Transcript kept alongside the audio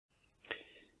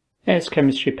It's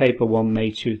Chemistry Paper 1,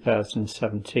 May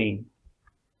 2017.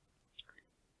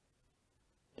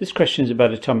 This question is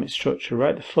about atomic structure.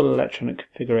 Write the full electronic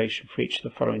configuration for each of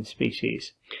the following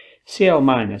species.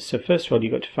 Cl-, so first of all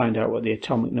you've got to find out what the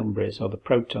atomic number is, or the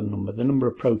proton number, the number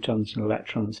of protons and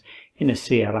electrons in a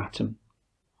Cl atom.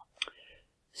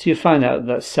 So you'll find out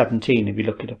that's 17 if you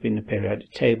look it up in the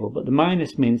periodic table, but the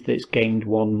minus means that it's gained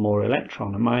one more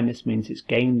electron. A minus means it's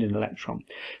gained an electron.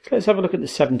 So let's have a look at the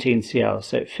 17 Cl.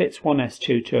 So it fits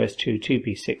 1s2, 2s2,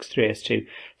 2p6, 3s2,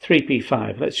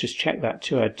 3p5. Let's just check that.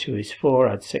 2 add 2 is 4,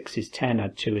 add 6 is 10,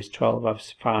 add 2 is 12, add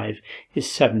 5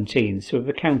 is 17. So we've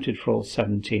accounted for all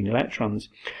 17 electrons.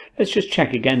 Let's just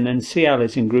check again then. Cl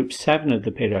is in group 7 of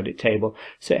the periodic table,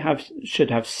 so it should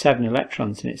have 7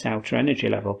 electrons in its outer energy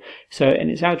level. So in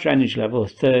its outer energy level, a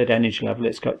third energy level,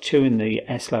 it's got 2 in the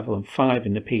S level and 5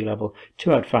 in the P level.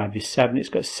 2 add 5 is 7, it's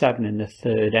got 7 in the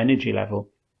third energy level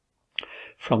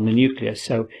from the nucleus,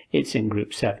 so it's in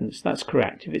group 7, so that's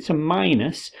correct. If it's a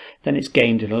minus, then it's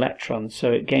gained an electron,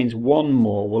 so it gains one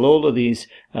more. Well, all of these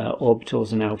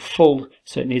orbitals are now full,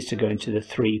 so it needs to go into the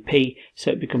 3p,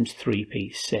 so it becomes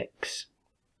 3p6.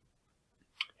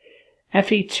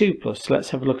 Fe2+, let's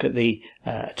have a look at the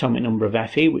atomic number of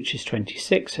Fe, which is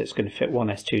 26, so it's going to fit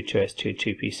 1s2, 2s2,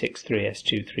 2p6,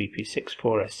 3s2, 3p6,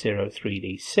 4s0,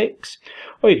 3d6,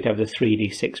 or you could have the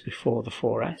 3d6 before the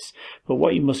 4s, but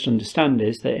what you must understand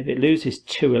is that if it loses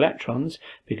 2 electrons,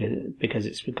 because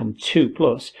it's become 2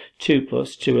 plus 2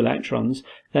 electrons,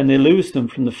 then they lose them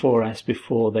from the 4s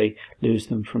before they lose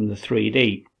them from the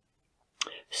 3d.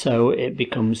 So it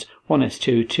becomes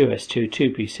 1s2, 2s2,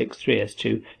 2p6,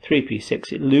 3s2,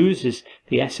 3p6. It loses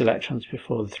the s electrons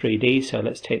before the 3d, so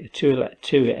let's take the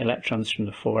 2 electrons from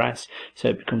the 4s, so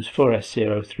it becomes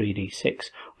 4s0, 3d6,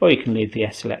 or you can leave the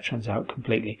s electrons out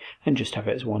completely and just have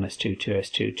it as 1s2,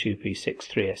 2s2, 2p6,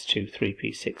 3s2,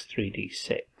 3p6,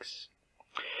 3d6.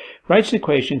 Write an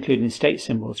equation including state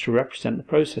symbols to represent the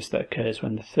process that occurs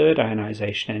when the third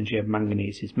ionization energy of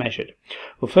manganese is measured.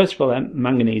 Well, first of all,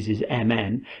 manganese is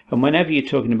Mn, and whenever you're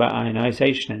talking about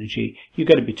ionization energy, you've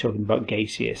got to be talking about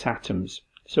gaseous atoms.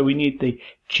 So we need the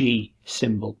G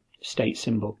symbol, state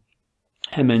symbol,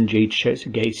 Mng, to show it's a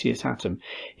gaseous atom.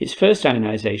 Its first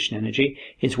ionization energy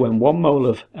is when 1 mole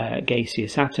of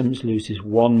gaseous atoms loses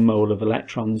 1 mole of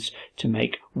electrons to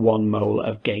make 1 mole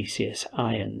of gaseous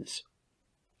ions.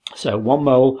 So 1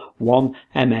 mole, 1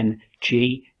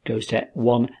 Mng goes to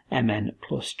 1 Mn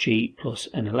plus G plus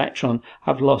an electron.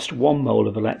 I've lost 1 mole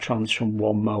of electrons from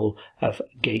 1 mole of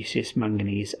gaseous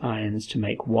manganese ions to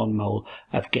make 1 mole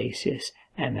of gaseous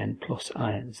Mn plus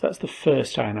ions. That's the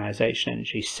first ionization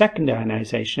energy. Second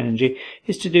ionization energy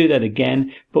is to do that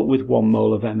again, but with 1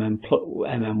 mole of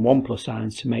Mn1 plus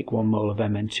ions to make 1 mole of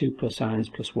Mn2 plus ions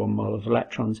plus 1 mole of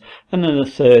electrons. And then the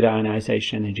third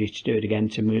ionization energy to do it again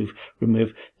to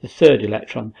remove the third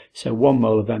electron. So 1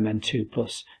 mole of Mn2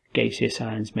 plus gaseous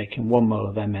ions making 1 mole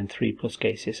of Mn3 plus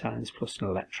gaseous ions plus an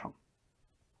electron.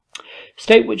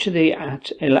 State which of the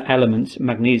elements,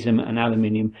 magnesium and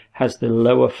aluminium, has the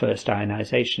lower first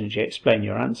ionization energy. Explain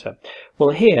your answer. Well,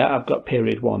 here I've got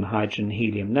period 1, hydrogen and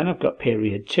helium. Then I've got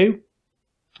period 2,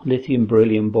 lithium,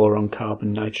 beryllium, boron,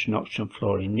 carbon, nitrogen, oxygen,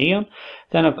 fluorine, neon.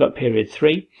 Then I've got period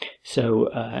 3, so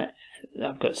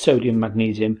I've got sodium,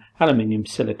 magnesium, aluminium,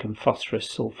 silicon, phosphorus,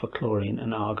 sulfur, chlorine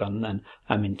and argon. Then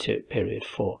I'm into period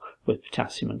 4 with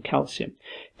potassium and calcium.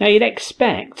 Now you'd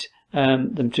expect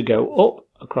them to go up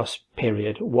across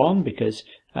period 1, because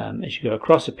as you go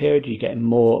across a period you get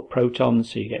more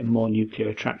protons, so you get more nuclear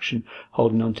attraction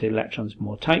holding on to the electrons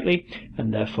more tightly,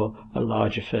 and therefore a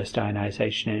larger first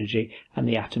ionization energy, and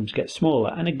the atoms get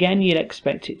smaller. And again you'd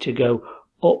expect it to go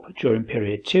up during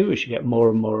period 2 as you get more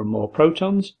and more and more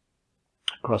protons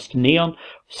across to neon,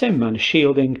 same amount of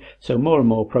shielding, so more and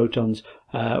more protons,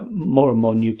 more and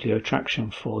more nuclear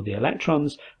attraction for the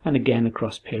electrons, and again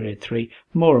across period 3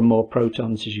 more and more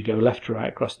protons as you go left to right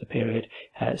across the period,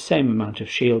 same amount of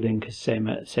shielding because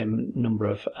same number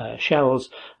of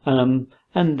shells, and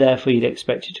therefore you'd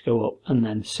expect it to go up, and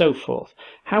then so forth.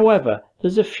 However,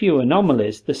 there's a few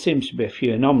anomalies. There seems to be a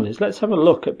few anomalies. Let's have a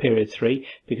look at period 3,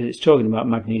 because it's talking about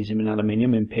magnesium and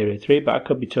aluminium in period 3, but I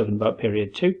could be talking about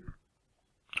period 2.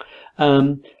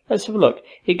 Let's have a look.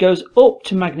 It goes up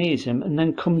to magnesium and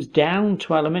then comes down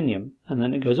to aluminium, and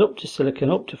then it goes up to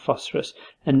silicon, up to phosphorus,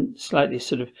 and slightly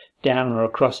sort of down or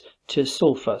across to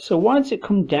sulfur. So why does it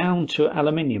come down to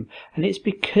aluminium? And it's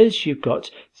because you've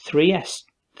got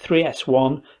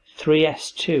 3s1,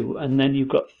 3s2, and then you've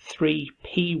got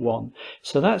 3p1.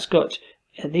 So that's got,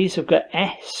 these have got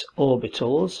s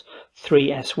orbitals,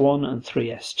 3s1 and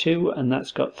 3s2, and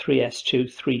that's got 3s2,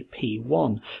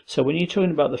 3p1. So when you're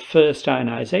talking about the first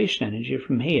ionization energy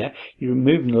from here, you're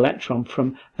removing an electron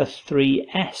from a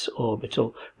 3s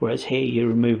orbital, whereas here you're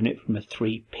removing it from a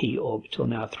 3p orbital.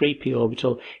 Now, a 3p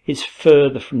orbital is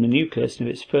further from the nucleus, and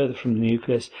if it's further from the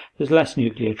nucleus, there's less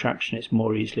nuclear attraction, it's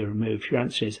more easily removed. Your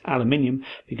answer is aluminium,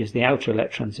 because the outer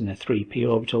electron's in a 3p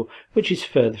orbital, which is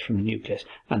further from the nucleus,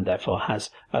 and therefore has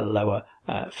a lower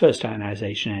first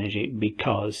ionization energy,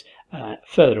 because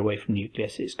further away from the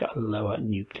nucleus it's got a lower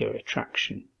nuclear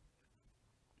attraction.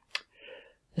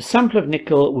 The sample of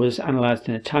nickel was analysed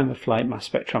in a time-of-flight mass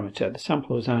spectrometer. The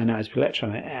sample was ionised with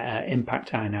electron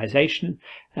impact ionisation.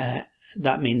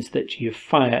 That means that you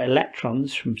fire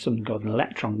electrons from something called an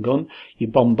electron gun. You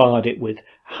bombard it with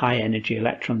high energy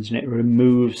electrons and it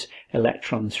removes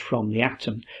electrons from the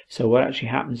atom. So what actually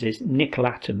happens is nickel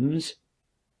atoms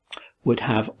would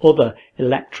have other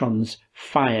electrons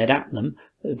fired at them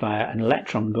via an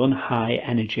electron gun, high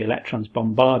energy electrons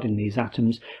bombarding these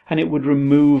atoms, and it would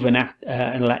remove an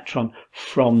electron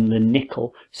from the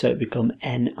nickel, so it becomes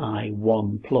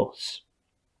Ni1+.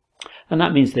 And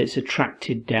that means that it's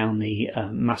attracted down the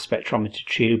mass spectrometer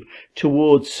tube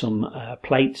towards some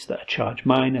plates that are charged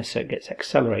minus, so it gets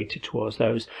accelerated towards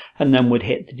those, and then would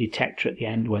hit the detector at the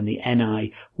end when the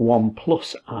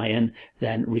Ni1+ ion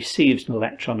then receives an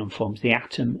electron and forms the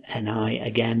atom Ni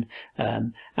again,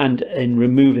 and in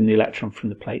removing the electron from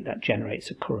the plate, that generates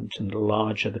a current, and the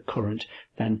larger the current,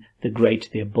 then the greater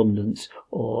the abundance,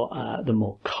 or the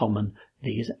more common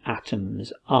these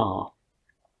atoms are.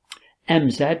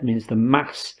 Mz means the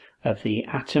mass of the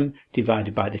atom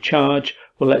divided by the charge.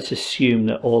 Well, let's assume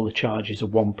that all the charges are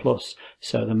 1+,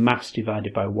 so the mass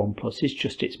divided by 1+ is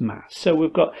just its mass. So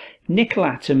we've got nickel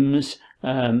atoms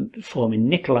forming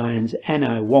nickel ions,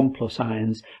 Ni1+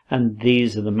 ions, and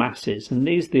these are the masses, and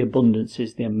these are the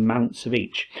abundances, the amounts of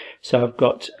each. So I've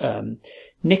got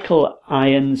nickel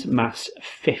ions mass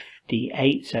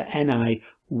 58, so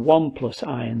Ni1+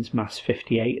 ions mass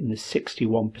 58, and there's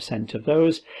 61% of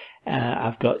those.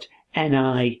 I've got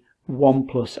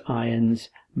Ni1+ ions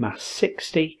mass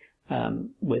 60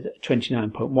 with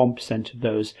 29.1% of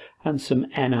those, and some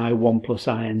Ni1+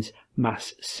 ions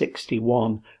mass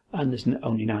 61, and there's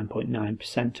only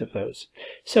 9.9% of those.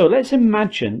 So let's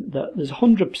imagine that there's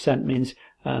 100% means,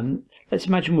 let's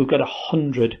imagine we've got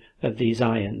 100 of these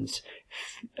ions.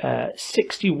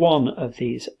 61 of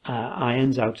these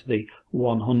ions out of the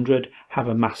 100 have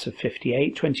a mass of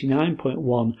 58,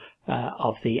 29.1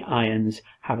 of the ions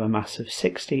have a mass of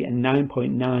 60, and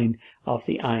 9.9 of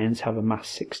the ions have a mass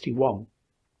 61.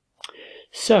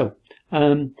 So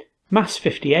mass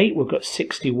 58, we've got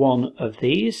 61 of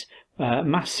these.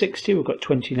 Mass 60, we've got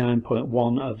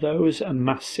 29.1 of those, and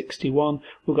mass 61,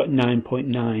 we've got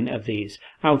 9.9 of these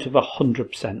out of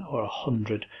 100%, or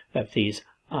 100 of these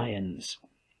ions.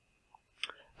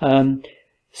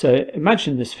 So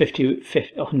imagine there's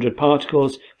 100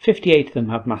 particles, 58 of them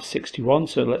have mass 61,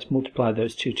 so let's multiply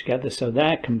those two together. So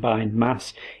their combined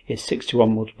mass is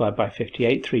 61 multiplied by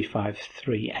 58,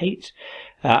 3538.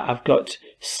 I've got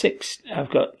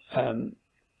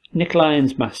nickel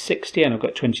ions mass 60, and I've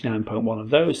got 29.1 of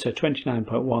those, so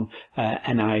 29.1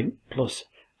 Ni+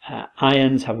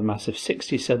 ions have a mass of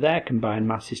 60, so their combined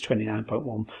mass is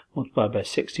 29.1 multiplied by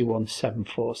 61,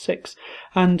 746,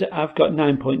 and I've got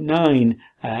 9.9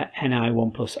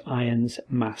 Ni1+ ions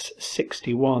mass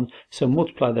 61, so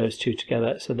multiply those two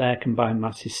together, so their combined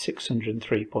mass is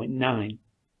 603.9.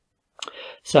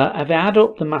 So if I add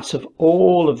up the mass of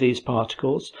all of these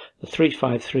particles, the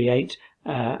 3538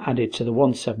 added to the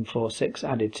 1746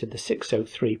 added to the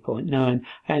 603.9,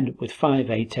 I end up with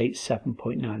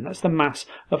 5887.9. That's the mass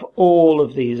of all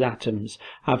of these atoms.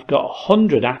 I've got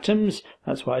 100 atoms,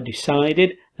 that's what I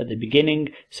decided at the beginning,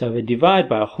 so if I divide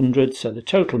by 100, so the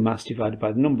total mass divided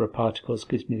by the number of particles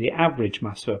gives me the average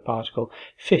mass of a particle,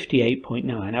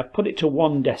 58.9. I've put it to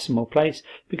 1 decimal place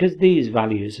because these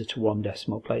values are to 1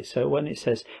 decimal place. So when it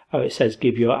says, it says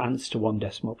give your answer to 1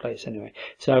 decimal place anyway.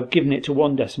 So I've given it to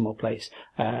 1 decimal place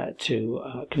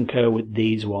to concur with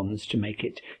these ones, to make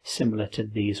it similar to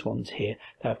these ones here.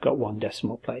 I've got 1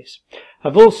 decimal place.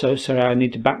 I've also, sorry, I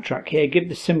need to backtrack here, give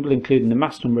the symbol including the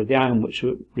mass number of the ion which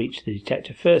will reach the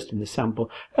detector first in the sample.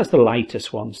 That's the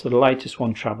lightest one, so the lightest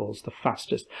one travels the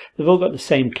fastest. They've all got the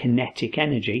same kinetic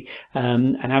energy,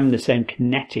 and having the same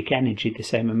kinetic energy, the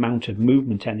same amount of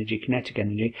movement energy, kinetic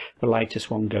energy, the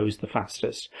lightest one goes the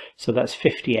fastest. So that's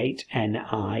 58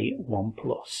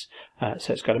 Ni1+.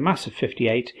 So it's got a mass of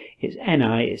 58, it's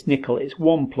Ni, it's nickel, it's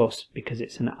 1+ because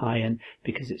it's an ion,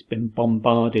 because it's been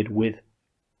bombarded with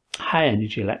high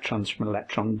energy electrons from an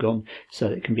electron gun so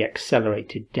that it can be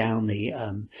accelerated down the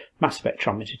mass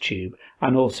spectrometer tube,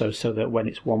 and also so that when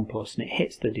it's 1+ and it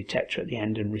hits the detector at the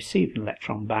end and receives an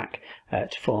electron back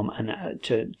to form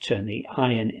to turn the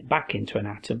ion back into an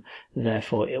atom,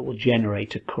 therefore it will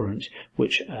generate a current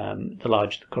which the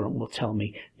larger the current will tell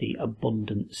me the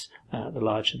abundance, the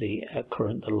larger the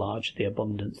current, the larger the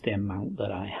abundance, the amount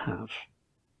that I have.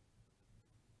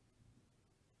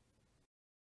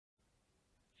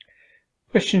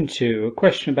 Question 2. A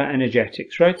question about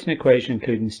energetics. Write an equation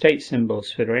including state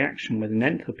symbols for the reaction with an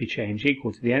enthalpy change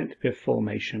equal to the enthalpy of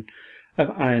formation of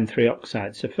iron 3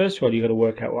 oxide. So first of all, you've got to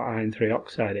work out what iron 3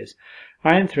 oxide is.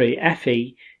 Iron 3,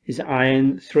 Fe, is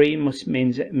iron 3,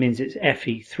 means it's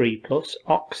Fe3+,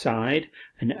 oxide,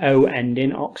 an O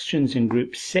ending, oxygen's in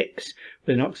group 6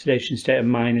 with an oxidation state of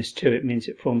 -2. It means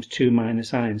it forms 2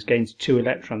 minus ions, gains 2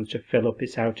 electrons to fill up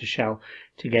its outer shell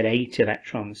to get 8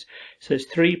 electrons. So it's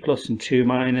 3+ and 2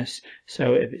 minus.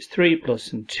 So if it's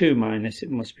 3+ and 2 minus, it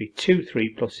must be 2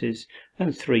 3+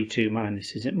 and 3 2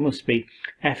 minuses. It must be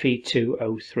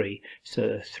Fe2O3. So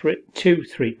the 2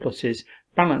 3+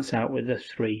 balance out with the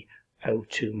 3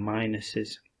 O2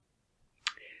 minuses.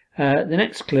 The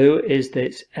next clue is that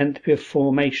it's enthalpy of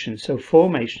formation. So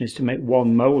formation is to make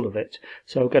 1 mole of it.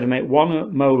 So I've got to make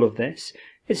 1 mole of this.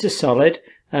 It's a solid,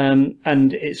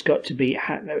 and it's got to be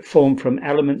formed from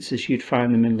elements as you'd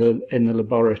find them in the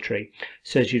laboratory.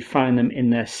 So as you'd find them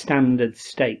in their standard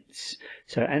states.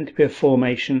 So enthalpy of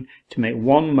formation to make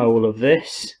 1 mole of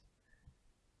this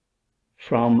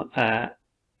from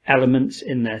elements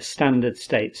in their standard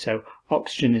state. So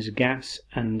oxygen is a gas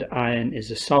and iron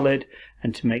is a solid,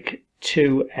 and to make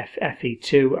 2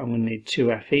 Fe2 I'm going to need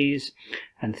 2 Fe's,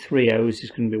 and 3 O's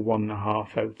is going to be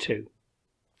 1.5 O2.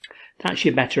 That's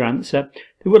your better answer.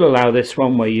 They will allow this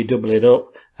one where you double it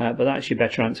up, but that's your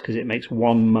better answer because it makes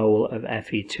 1 mole of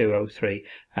Fe2O3,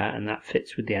 and that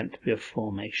fits with the enthalpy of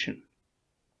formation.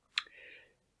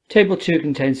 Table 2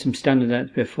 contains some standard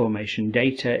enthalpy of formation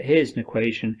data. Here's an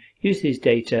equation. Use these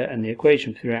data and the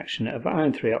equation for the reaction of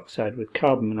iron 3 oxide with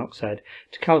carbon monoxide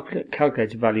to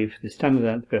calculate a value for the standard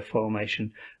enthalpy of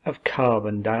formation of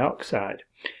carbon dioxide.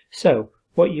 So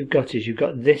what you've got is you've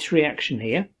got this reaction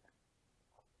here.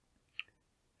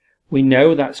 We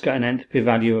know that's got an enthalpy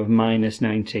value of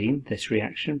 -19, this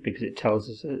reaction, because it tells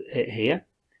us it here.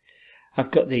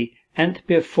 I've got the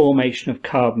enthalpy of formation of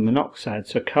carbon monoxide.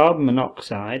 So carbon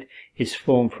monoxide is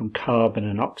formed from carbon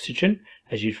and oxygen,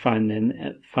 as you'd find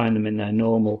them in their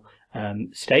normal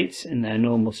states, in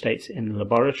the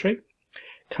laboratory.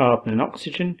 Carbon and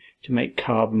oxygen to make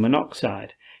carbon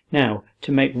monoxide. Now,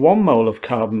 to make 1 mole of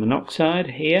carbon monoxide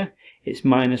here, it's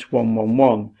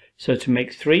 -111. So to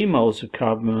make 3 moles of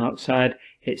carbon monoxide,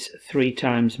 it's 3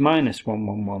 times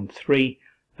 -111, 3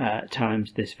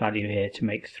 times this value here to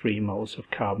make 3 moles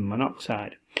of carbon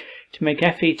monoxide. To make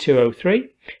Fe2O3,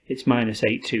 it's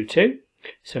 -822.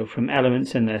 So from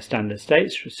elements in their standard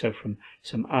states, so from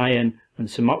some iron and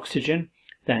some oxygen,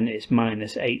 then it's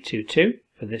 -822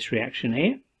 for this reaction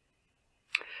here.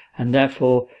 And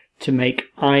therefore, to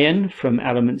make iron from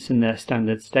elements in their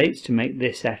standard states, to make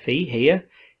this Fe here,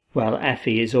 well,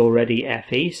 Fe is already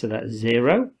Fe, so that's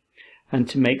 0. And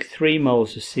to make 3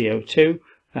 moles of CO2,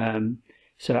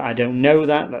 so I don't know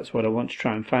that, that's what I want to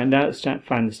try and find out,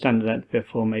 find the standard enthalpy of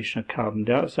formation of carbon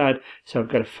dioxide. So I've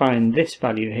got to find this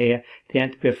value here, the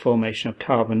enthalpy of formation of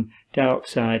carbon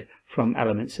dioxide from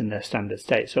elements in their standard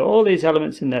state. So all these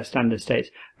elements in their standard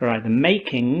states are either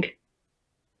making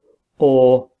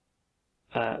or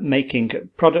making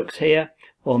products here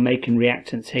or making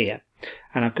reactants here.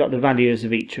 And I've got the values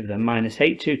of each of them,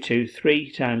 -822, 3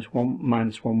 times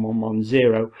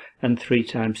 -1110, and 3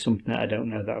 times something that I don't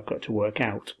know that I've got to work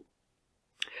out.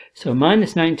 So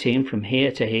 -19 from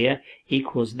here to here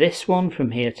equals this one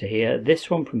from here to here, this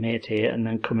one from here to here, and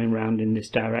then coming round in this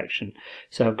direction.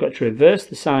 So I've got to reverse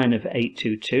the sign of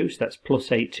 822, so that's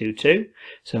 +822.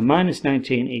 So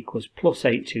 -19 equals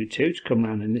 +822 to come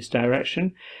round in this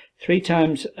direction. 3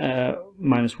 times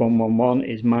 -111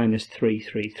 is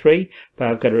 -333, but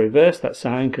I've got to reverse that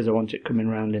sign because I want it coming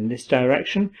round in this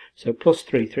direction. So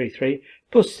 +333,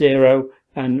 +0,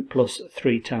 and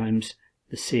 +3 times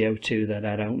the CO2 that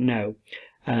I don't know.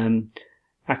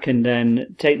 I can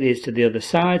then take these to the other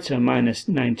side, so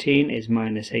 -19 is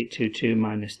 -822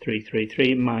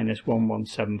 -333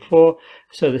 -1174,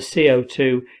 so the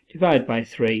CO2 divided by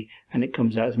 3 and it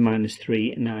comes out as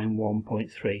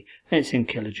 -391.3, and it's in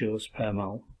kilojoules per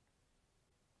mole.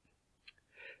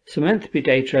 Some enthalpy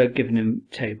data are given in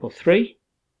table 3.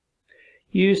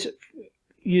 Use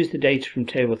the data from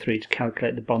table 3 to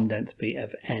calculate the bond enthalpy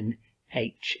of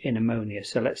NH in ammonia.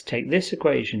 So let's take this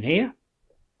equation here.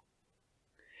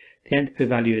 the enthalpy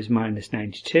value is minus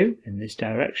 92 in this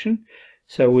direction.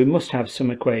 So we must have some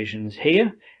equations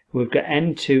here. We've got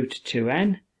n2 to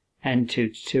 2n. n2 to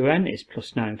 2n is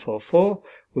plus 944.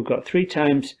 We've got 3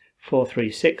 times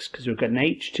 436 because we've got an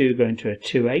h2 going to a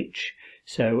 2h.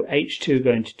 So h2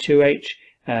 going to 2h.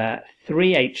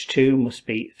 3h2 must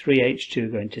be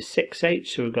 3h2 going to 6h.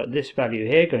 So we've got this value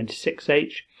here going to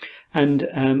 6h. And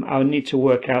I'll need to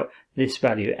work out this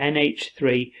value,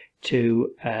 nh3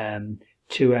 to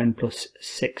 2n plus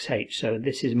 6h. So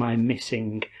this is my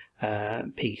missing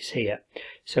piece here.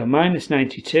 So minus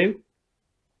 92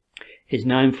 is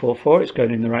 944, it's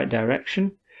going in the right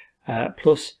direction,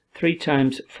 plus 3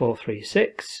 times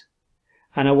 436,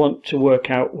 and I want to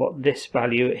work out what this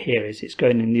value here is. It's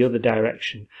going in the other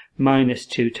direction, minus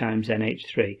 2 times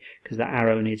NH3, because the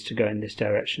arrow needs to go in this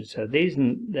direction. So these,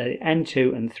 the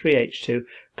N2 and 3H2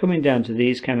 coming down to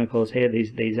these chemicals here,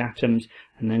 these atoms,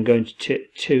 and then going to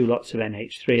two lots of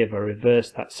NH3. If I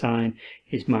reverse that sign,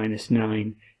 is minus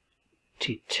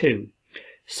 92.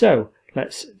 So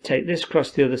let's take this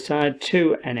across the other side.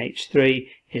 2 NH3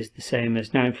 is the same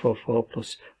as 944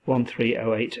 plus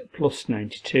 1308 plus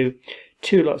 92.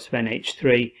 2 lots of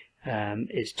NH3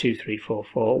 is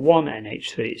 2344. 1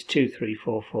 NH3 is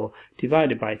 2344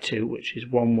 divided by 2, which is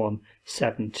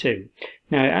 1172.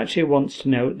 Now it actually wants to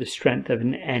know the strength of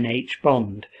an NH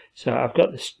bond. So I've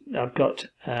got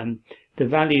the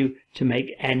value to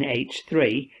make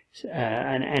NH3.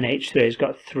 And NH3 has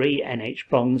got 3 NH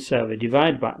bonds, so if I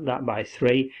divide that by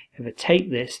 3, if I take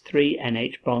this 3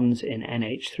 NH bonds in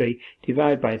NH3,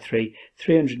 divide by 3,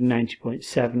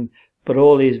 390.7, but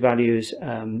all these values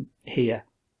here,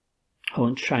 I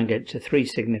want to try and get to 3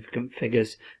 significant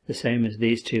figures, the same as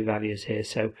these two values here,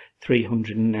 so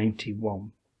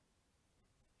 391.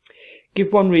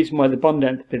 Give one reason why the bond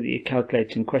enthalpy that you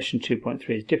calculate in question 2.3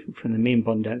 is different from the mean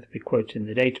bond enthalpy quoted in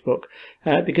the data book,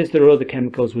 because there are other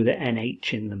chemicals with an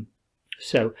NH in them.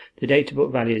 So the data book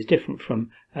value is different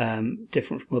from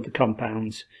other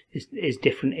compounds, is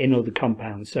different in other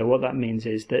compounds. So what that means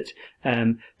is that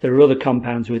there are other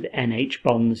compounds with NH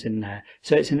bonds in there.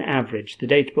 So it's an average. The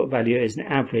data book value is an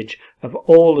average of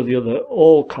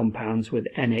all compounds with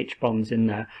NH bonds in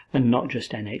there, and not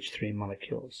just NH3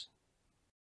 molecules.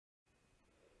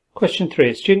 Question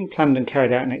 3. A student planned and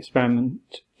carried out an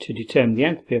experiment to determine the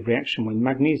enthalpy of reaction when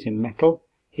magnesium metal,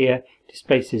 here,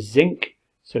 displaces zinc,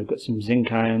 so we've got some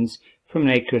zinc ions, from an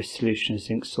aqueous solution of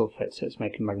zinc sulfate, so it's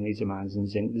making magnesium ions and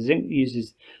zinc. The zinc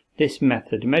uses this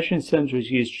method. A measuring cylinder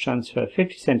was used to transfer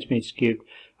 50 centimeters cubed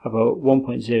of a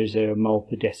 1.00 mole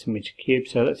per decimeter cube,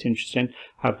 so that's interesting.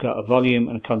 I've got a volume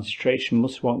and a concentration,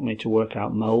 must want me to work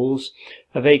out moles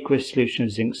of aqueous solution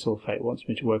of zinc sulfate, wants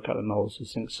me to work out the moles of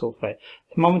zinc sulfate.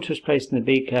 Thermometer was placed in the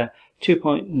beaker,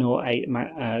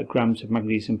 2.08 grams of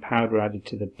magnesium powder added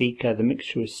to the beaker. The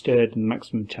mixture was stirred and the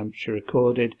maximum temperature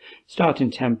recorded. Starting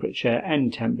temperature,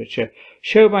 end temperature.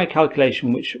 Show by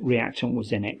calculation which reactant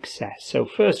was in excess. So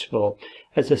first of all,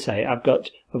 as I say, I've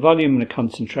got a volume and a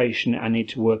concentration. I need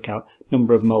to work out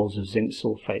number of moles of zinc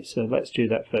sulfate. So let's do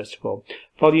that first of all.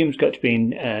 Volume's got to be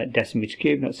in decimeter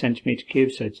cubed, not centimeter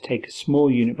cubed. So to take a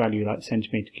small unit value like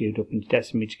centimeter cubed up into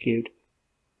decimeter cubed,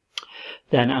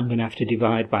 then I'm going to have to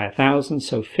divide by 1,000,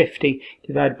 so 50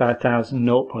 divided by 1,000,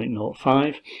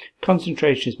 0.05.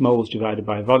 Concentration is moles divided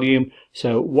by volume,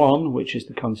 so 1, which is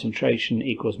the concentration,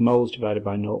 equals moles divided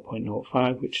by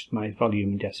 0.05, which is my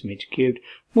volume in decimeter cubed.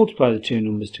 Multiply the two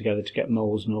numbers together to get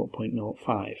moles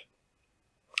 0.05.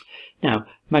 Now,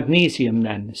 magnesium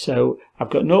then, so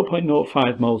I've got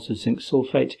 0.05 moles of zinc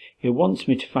sulfate. It wants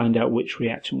me to find out which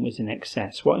reactant was in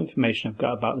excess. What information I've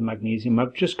got about the magnesium?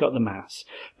 I've just got the mass,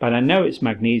 but I know it's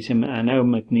magnesium, and I know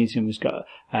magnesium has got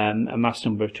a mass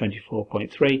number of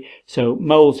 24.3, so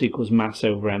moles equals mass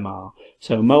over mR.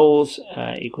 So moles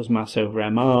equals mass over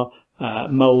mR,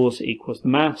 moles equals the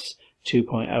mass,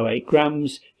 2.08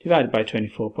 grams, divided by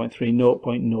 24.3,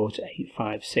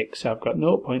 0.0856. So I've got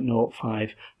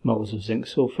 0.05 moles of zinc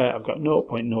sulfate, I've got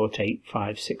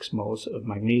 0.0856 moles of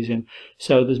magnesium.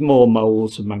 So there's more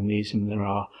moles of magnesium than there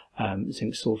are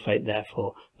zinc sulfate,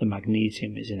 therefore the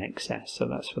magnesium is in excess. So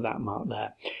that's for that mark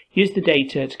there. Use the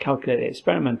data to calculate the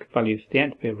experimental value for the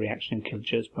enthalpy of reaction in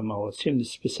kilojoules per mole. Assume the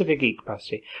specific heat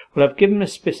capacity. Well, I've been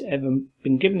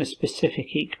given a specific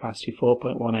heat capacity,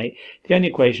 4.18. The only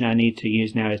equation I need to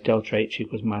use now is delta H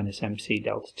equals minus MC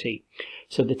delta T.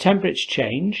 So the temperature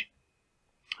change,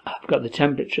 I've got the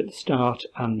temperature at the start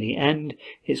and the end.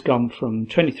 It's gone from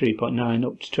 23.9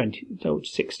 up to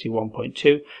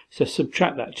 61.2. So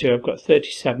subtract that 2, I've got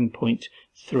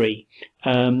 37.3.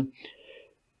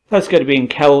 That's going to be in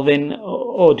Kelvin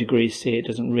or degrees C. It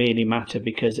doesn't really matter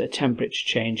because a temperature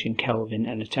change in Kelvin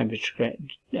and a temperature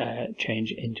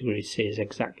change in degrees C is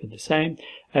exactly the same.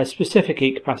 Specific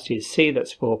heat capacity is C,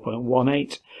 that's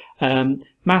 4.18.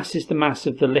 Mass is the mass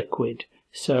of the liquid.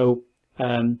 So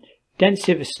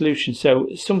density of a solution, so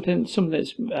something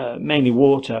that's mainly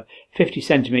water, 50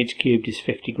 centimetre cubed is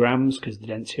 50 grams because the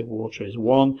density of water is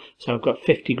 1. So I've got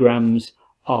 50 grams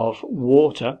of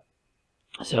water.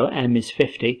 So M is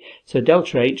 50, so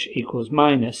delta H equals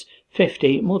minus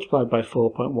 50 multiplied by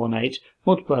 4.18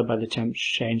 multiplied by the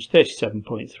temperature change,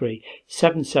 37.3,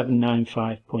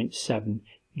 7795.7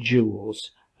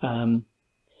 joules.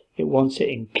 It wants it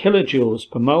in kilojoules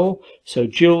per mole, so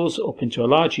joules up into a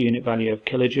larger unit value of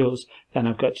kilojoules, then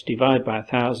I've got to divide by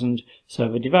 1000, so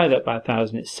if I divide that by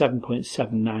 1000 it's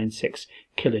 7.796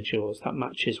 kilojoules. That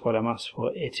matches what I'm asked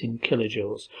for, it in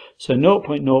kilojoules. So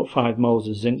 0.05 moles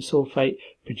of zinc sulfate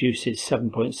produces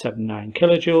 7.79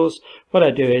 kilojoules. What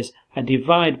I do is I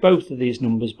divide both of these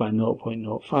numbers by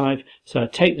 0.05, so I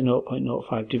take the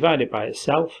 0.05, divide it by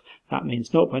itself. That means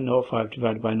 0.05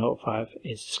 divided by 0.5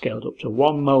 is scaled up to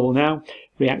 1 mole now,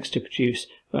 reacts to produce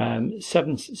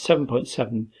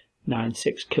 7.796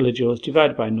 kilojoules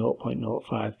divided by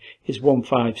 0.05 is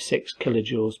 156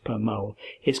 kilojoules per mole.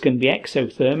 It's going to be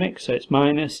exothermic, so it's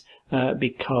minus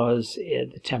because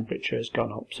the temperature has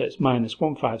gone up. So it's minus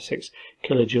 156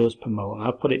 kilojoules per mole. And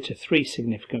I'll put it to 3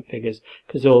 significant figures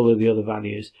because all of the other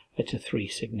values are to 3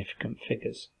 significant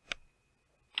figures.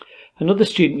 Another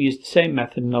student used the same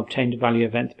method and obtained a value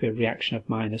of enthalpy of reaction of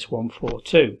minus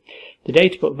 142. The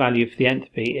data book value for the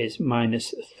enthalpy is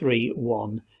minus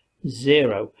 310.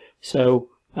 So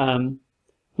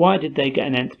why did they get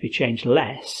an enthalpy change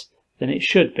less than it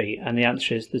should be? And the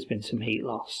answer is there's been some heat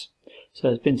loss. So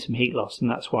there's been some heat loss,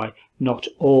 and that's why not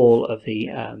all of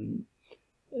the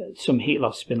some heat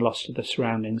loss has been lost to the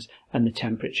surroundings, and the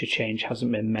temperature change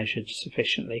hasn't been measured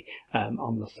sufficiently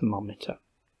on the thermometer.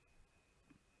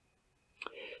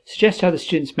 Suggest how the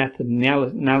student's method and the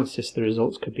analysis of the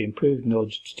results could be improved in order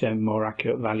to determine a more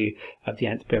accurate value of the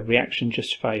enthalpy of reaction.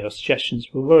 Justify your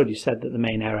suggestions. We've already said that the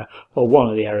main error, or one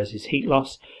of the errors, is heat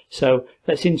loss. So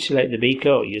let's insulate the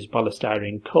beaker or use a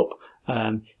polystyrene cup.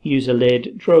 Use a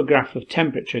lid, draw a graph of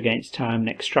temperature against time and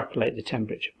extrapolate the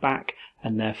temperature back,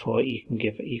 and therefore you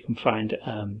can find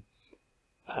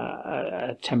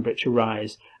a temperature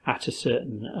rise at a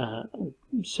certain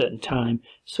time,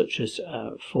 such as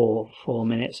 4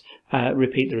 minutes.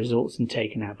 Repeat the results and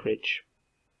take an average.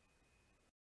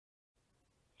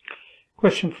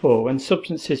 Question 4. When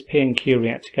substances P and Q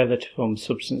react together to form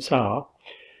substance R,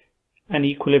 an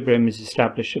equilibrium is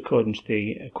established according to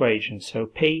the equation. So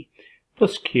P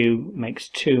plus Q makes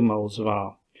 2 moles of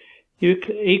R. The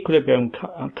equilibrium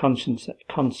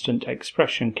constant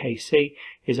expression Kc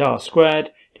is R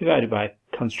squared divided by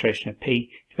concentration of P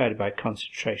divided by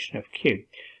concentration of Q.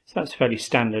 So that's fairly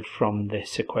standard from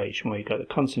this equation, where you've got the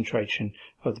concentration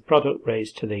of the product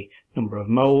raised to the number of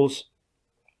moles,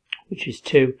 which is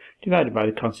 2, divided by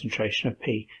the concentration of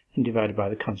P and divided by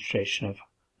the concentration of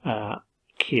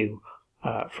Q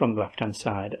from the left hand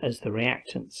side as the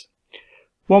reactants.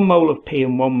 1 mole of P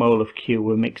and 1 mole of Q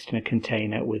were mixed in a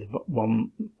container with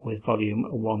volume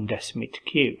 1 decimeter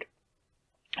cubed.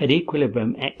 At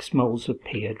equilibrium, X moles of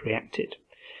P had reacted.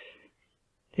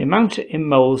 The amount in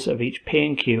moles of each P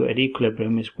and Q at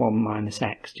equilibrium is 1 minus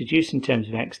X. Deduce in terms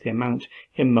of X the amount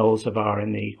in moles of R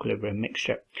in the equilibrium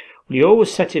mixture. Well, you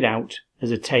always set it out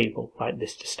as a table like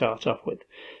this to start off with.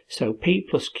 So P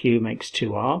plus Q makes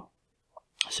 2R.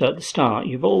 So at the start,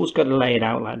 you've always got to lay it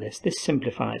out like this. This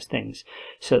simplifies things.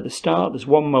 So at the start, there's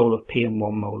 1 mole of P and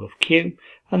 1 mole of Q,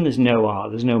 and there's no R.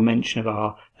 There's no mention of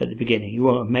R at the beginning. You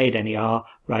won't have made any R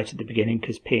right at the beginning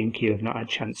because P and Q have not had a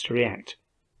chance to react.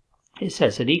 It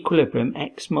says at equilibrium,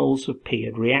 X moles of P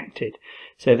had reacted.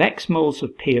 So if X moles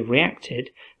of P have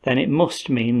reacted, then it must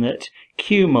mean that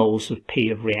Q moles of P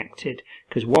have reacted,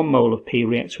 because 1 mole of P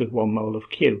reacts with 1 mole of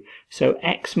Q. So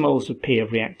X moles of P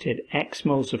have reacted, X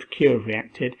moles of Q have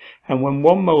reacted, and when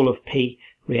 1 mole of P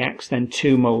reacts, then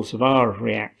 2 moles of R have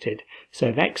reacted. So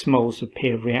if X moles of P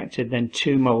have reacted, then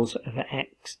 2x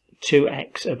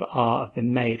of R have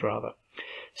been made, rather.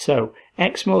 So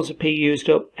X moles of P used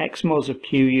up, X moles of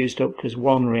Q used up because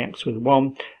 1 reacts with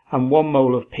 1, and 1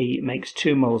 mole of P makes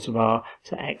 2 moles of R,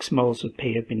 so X moles of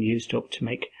P have been used up to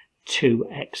make 2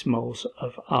 X moles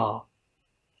of R.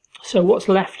 So what's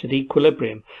left at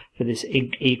equilibrium for this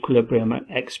equilibrium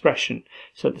expression?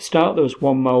 So at the start there was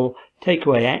 1 mole, take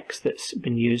away X that's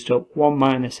been used up, 1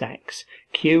 minus X,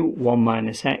 Q 1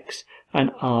 minus X,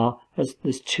 and R as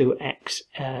there's 2x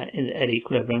at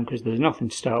equilibrium, because there's nothing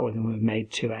to start with and we've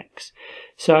made 2x.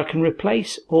 So I can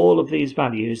replace all of these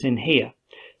values in here.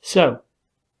 So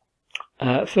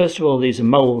first of all, these are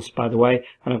moles, by the way,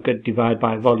 and I've got to divide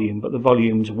by volume, but the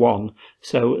volume's 1.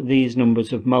 So these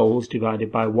numbers of moles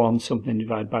divided by 1, something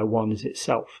divided by 1 is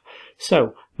itself.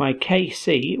 So my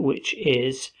Kc, which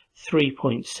is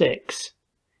 3.6,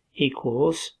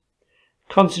 equals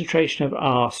concentration of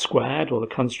R squared, or the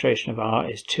concentration of R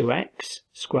is 2x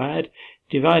squared,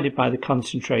 divided by the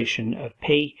concentration of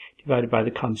P, divided by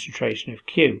the concentration of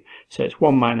Q. So it's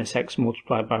 1 minus x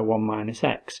multiplied by 1 minus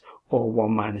x, or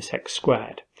 1 minus x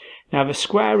squared. Now if I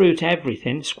square root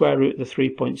everything, square root the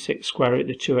 3.6, square root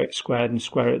the 2x squared, and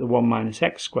square root the 1 minus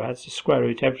x squared, so square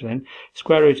root everything,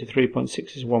 square root of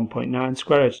 3.6 is 1.9,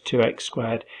 square root of 2x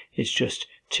squared is just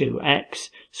 2x,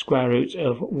 square root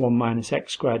of 1 minus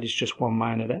x squared is just 1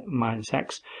 minus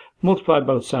x, multiply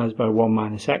both sides by 1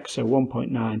 minus x, so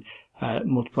 1.9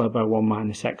 multiplied by 1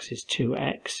 minus x is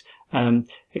 2x.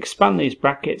 Expand these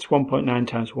brackets, 1.9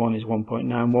 times 1 is 1.9,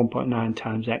 1.9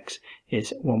 times x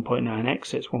is 1.9x,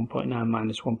 so it's 1.9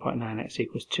 minus 1.9x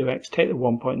equals 2x. Take the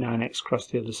 1.9x across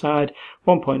the other side,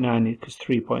 1.9 equals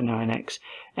 3.9x,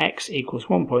 x equals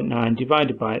 1.9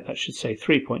 divided by it, that should say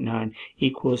 3.9,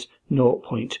 equals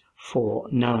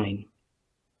 0.49.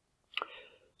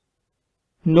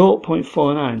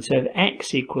 0.49, so if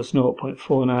x equals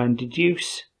 0.49,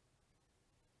 deduce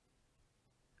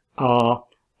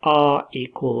R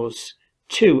equals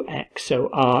 2x, so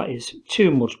R is 2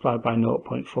 multiplied by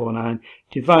 0.49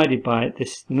 divided by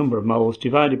this number of moles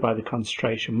divided by the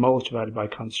concentration. Moles divided by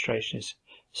concentration is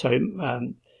the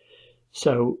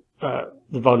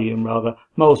volume rather.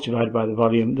 Moles divided by the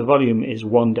volume. The volume is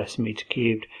 1 decimeter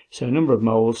cubed, so number of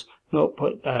moles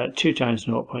 2 times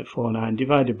 0.49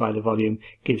 divided by the volume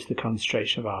gives the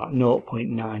concentration of R,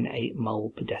 0.98 mole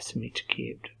per decimeter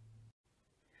cubed.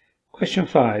 Question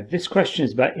 5. This question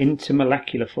is about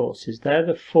intermolecular forces. They're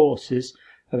the forces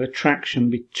of attraction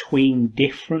between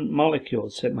different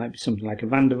molecules. So it might be something like a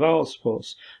van der Waals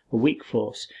force, a weak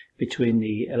force between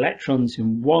the electrons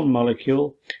in one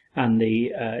molecule and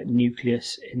the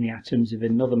nucleus in the atoms of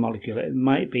another molecule. It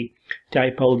might be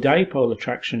dipole-dipole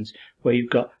attractions, where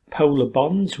you've got polar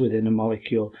bonds within a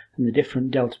molecule, and the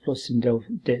different delta plus and delta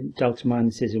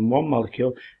minuses in one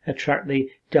molecule attract the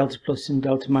delta plus and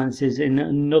delta minuses in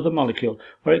another molecule.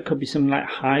 Or it could be something like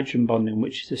hydrogen bonding,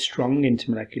 which is a strong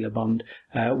intermolecular bond,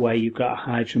 where you've got a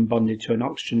hydrogen bonded to an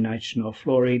oxygen, nitrogen or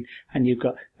fluorine, and you've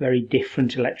got very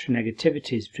different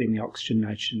electronegativities between the oxygen,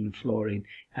 nitrogen and fluorine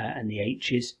and the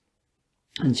H's.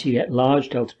 And so you get large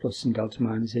delta plus and delta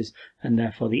minuses, and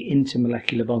therefore the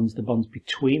intermolecular bonds, the bonds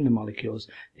between the molecules,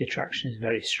 the attraction is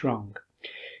very strong.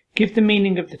 Give the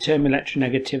meaning of the term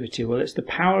electronegativity. Well, it's the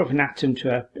power of an atom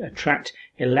to attract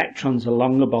electrons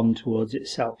along a bond towards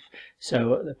itself.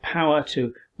 So the power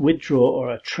to withdraw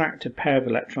or attract a pair of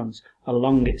electrons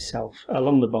along itself,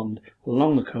 along the bond,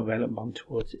 along the covalent bond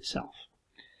towards itself.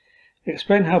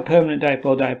 Explain how permanent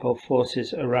dipole-dipole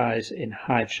forces arise in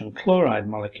hydrogen chloride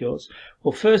molecules.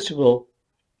 Well, first of all,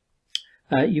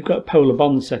 you've got a polar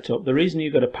bond set up. The reason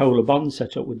you've got a polar bond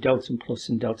set up with delta plus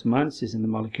and delta minuses in the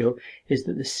molecule is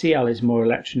that the Cl is more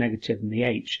electronegative than the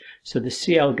H. So the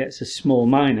Cl gets a small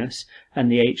minus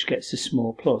and the H gets a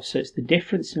small plus. So it's the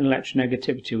difference in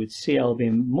electronegativity, with Cl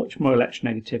being much more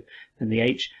electronegative than the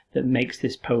H, that makes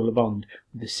this polar bond,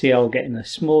 with the Cl getting a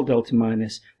small delta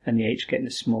minus and the H getting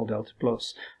a small delta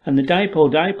plus. And the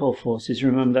dipole-dipole forces,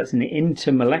 remember that's an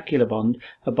intermolecular bond,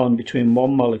 a bond between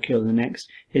one molecule and the next,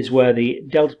 is where the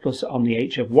delta plus on the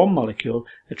H of one molecule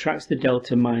attracts the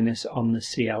delta minus on the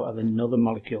Cl of another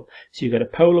molecule. So you've got a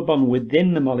polar bond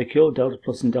within the molecule, delta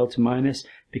plus and delta minus,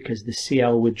 because the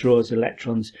Cl withdraws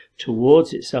electrons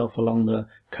towards itself along the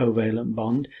covalent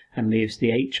bond and leaves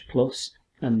the H plus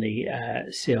and the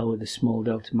Cl with a small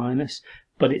delta minus.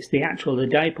 But it's the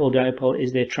dipole-dipole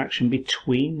is the attraction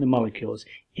between the molecules,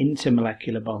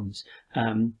 intermolecular bonds.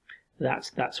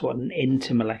 That's what an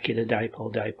intermolecular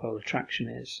dipole-dipole attraction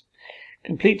is.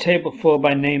 Complete table 4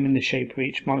 by naming the shape of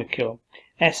each molecule.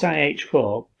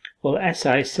 SiH4, well,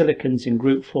 Si, silicon's in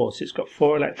group 4, so it's got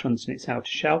 4 electrons in its outer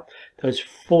shell. Those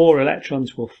 4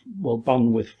 electrons will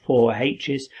bond with 4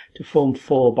 H's to form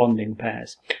 4 bonding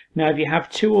pairs. Now, if you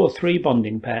have 2 or 3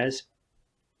 bonding pairs,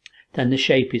 then the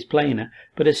shape is planar.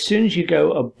 But as soon as you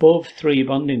go above 3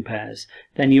 bonding pairs,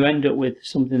 then you end up with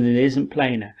something that isn't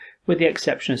planar. with the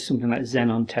exception of something like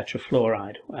xenon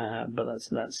tetrafluoride, but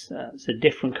that's a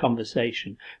different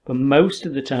conversation. But most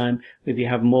of the time, if you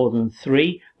have more than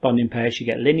 3 bonding pairs, you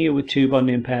get linear with 2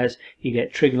 bonding pairs, you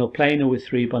get trigonal planar with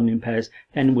 3 bonding pairs,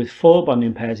 then with 4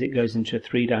 bonding pairs it goes into a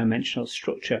 3-dimensional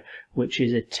structure, which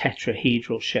is a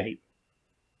tetrahedral shape.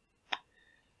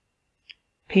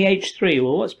 pH3,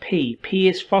 well, what's P? P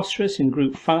is phosphorus in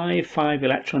group 5, 5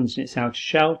 electrons in its outer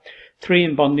shell. 3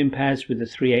 in bonding pairs with the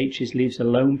 3 H's leaves a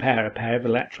lone pair, a pair of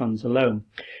electrons alone.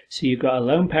 So you've got a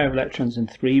lone pair of electrons and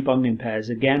 3 bonding pairs.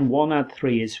 Again, 1 add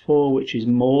 3 is 4, which is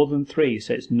more than 3,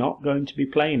 so it's not going to be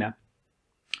planar.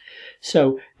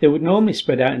 So they would normally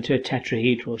spread out into a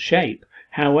tetrahedral shape.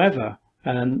 However,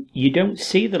 you don't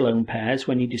see the lone pairs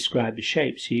when you describe the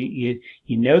shape. So you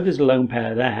know there's a lone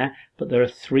pair there, but there are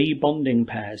 3 bonding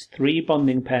pairs. 3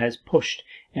 bonding pairs pushed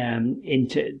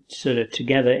into sort of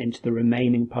together into the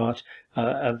remaining part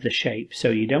of the shape. So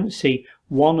you don't see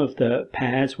one of the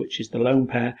pairs, which is the lone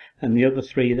pair, and the other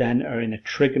 3 then are in a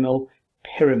trigonal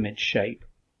pyramid shape.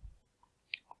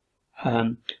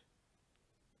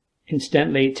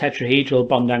 Incidentally, tetrahedral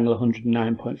bond angle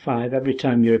 109.5. Every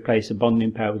time you replace a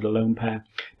bonding pair with a lone pair,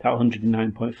 that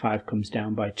 109.5 comes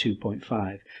down by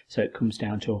 2.5. So it comes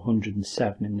down to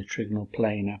 107 in the trigonal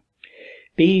planar.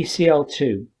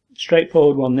 BeCl2.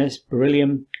 Straightforward one this.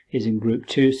 Beryllium is in group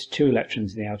 2, so 2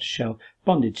 electrons in the outer shell,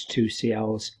 bonded to 2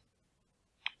 Cls.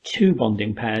 2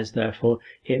 bonding pairs, therefore,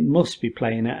 it must be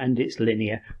planar and it's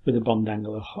linear with a bond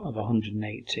angle of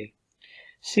 180.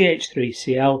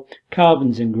 CH3Cl,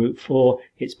 carbon's in group 4,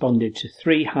 it's bonded to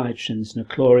 3 hydrogens and a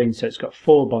chlorine, so it's got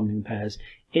 4 bonding pairs.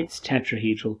 It's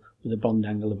tetrahedral with a bond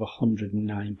angle of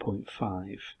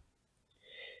 109.5.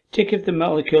 Tick if the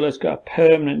molecule has got a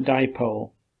permanent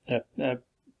dipole.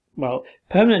 Well,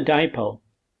 permanent dipole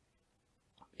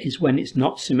is when it's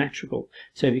not symmetrical.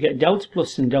 So if you get delta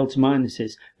plus and delta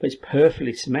minuses, but it's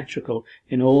perfectly symmetrical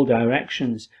in all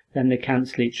directions, then they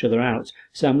cancel each other out.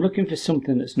 So I'm looking for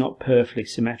something that's not perfectly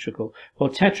symmetrical. Well,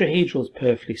 tetrahedral is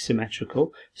perfectly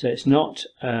symmetrical, so it's not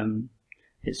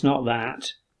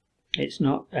that. It's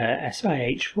not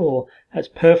SiH4. That's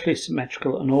perfectly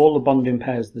symmetrical, and all the bonding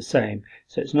pairs are the same.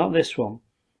 So it's not this one.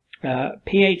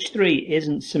 pH3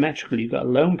 isn't symmetrical. You've got a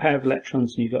lone pair of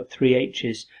electrons and you've got 3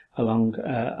 H's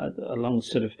along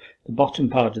sort of the bottom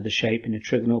part of the shape in a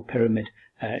trigonal pyramid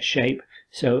shape.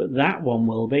 So that one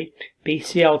will be.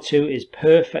 BeCl2 is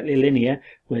perfectly linear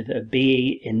with a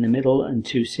Be in the middle and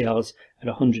 2 Cls at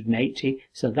 180.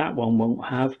 So that one won't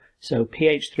have. So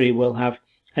pH3 will have.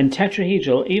 And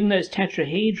tetrahedral, even though it's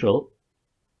tetrahedral,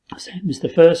 same as the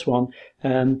first one,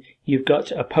 you've got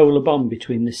a polar bond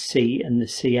between the C and the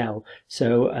Cl,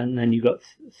 so, and then you've got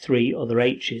 3 other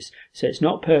H's, so it's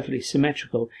not perfectly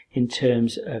symmetrical in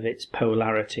terms of its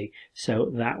polarity, so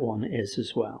that one is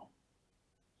as well.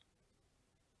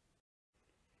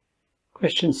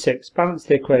 Question 6. Balance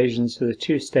the equations for the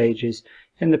 2 stages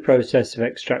in the process of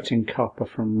extracting copper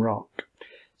from rock.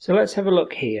 So let's have a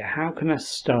look here. How can I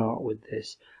start with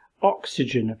this?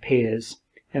 Oxygen appears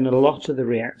in a lot of the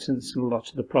reactants and a lot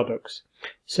of the products.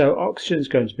 So oxygen is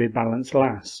going to be balanced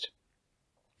last.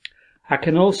 I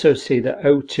can also see that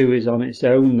O2 is on its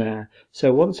own there.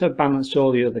 So once I've balanced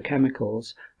all the other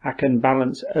chemicals, I can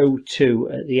balance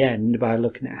O2 at the end by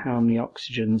looking at how many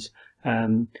oxygens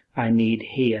I need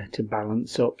here to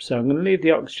balance up. So I'm going to leave the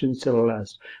oxygen till the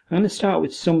last. I'm going to start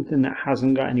with something that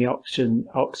hasn't got any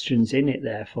oxygens in it,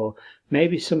 therefore.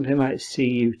 Maybe something like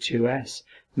Cu2S,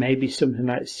 maybe something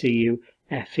like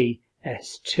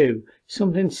CuFeS2.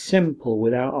 Something simple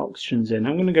without oxygens in.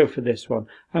 I'm going to go for this one.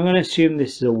 I'm going to assume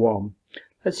this is a 1.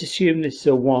 Let's assume this is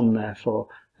a 1, therefore.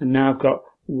 And now I've got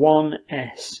 1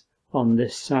 S on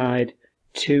this side,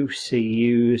 2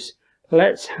 Cus.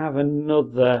 Let's have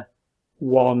another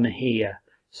 1 here.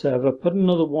 So if I put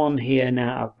another 1 here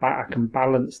now, I can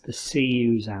balance the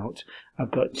Cus out.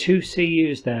 I've got 2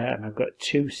 Cus there and I've got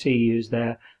 2 Cus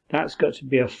there. That's got to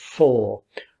be a 4.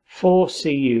 4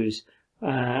 Cus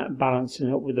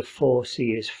balancing up with the 4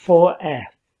 Cus. 4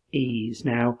 Fe's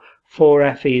now.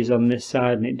 4 Fe's on this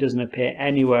side and it doesn't appear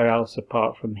anywhere else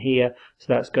apart from here. So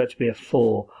that's got to be a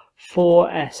 4.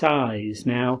 4 Si's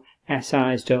now.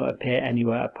 Si's don't appear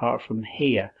anywhere apart from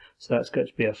here. So that's got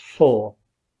to be a 4.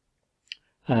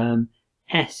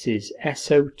 S's,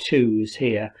 SO2's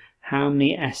here. How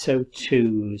many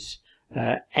SO2's?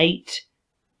 8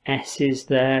 S's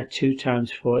there. 2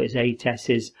 times 4 is 8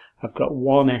 S's. I've got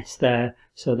 1 S there,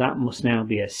 so that must now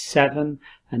be a 7.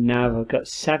 And now I've got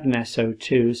 7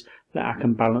 SO2's that I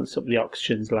can balance up the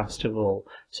oxygens last of all.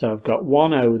 So I've got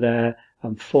 1 O there,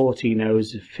 and 14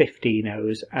 O's, 15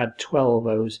 O's, add 12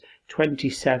 O's,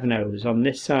 27 O's. On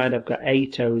this side I've got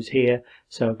 8 O's here,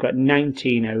 so I've got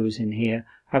 19 O's in here.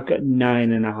 I've got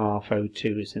 9.5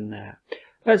 O2s in there.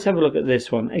 Let's have a look at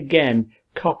this one. Again,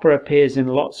 copper appears in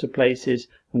lots of places,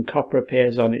 and copper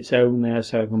appears on its own there,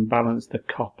 so I can balance the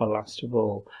copper last of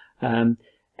all.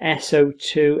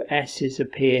 SO2, S's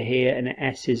appear here and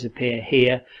S's appear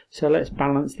here, so let's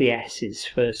balance the S's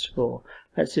first of all.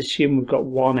 Let's assume we've got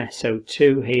one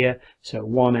SO2 here, so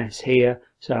one S here,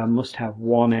 so I must have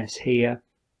one S here.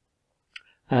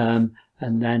 And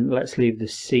then let's leave the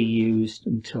CUs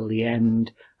until the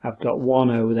end. I've got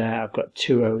one O there, I've got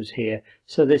two O's here,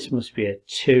 so this must be a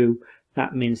 2.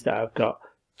 That means that I've got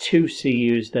 2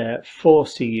 CUs there, 4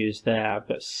 CUs there, I've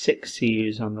got 6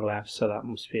 CUs on the left, so that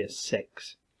must be a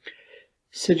 6.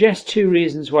 Suggest 2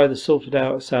 reasons why the sulfur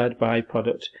dioxide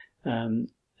byproduct of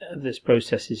this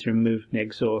process is removed from the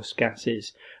exhaust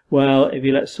gases. Well, if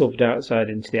you let sulfur dioxide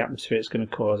into the atmosphere, it's going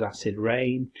to cause acid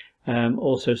rain.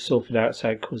 Also, sulfur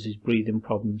dioxide causes breathing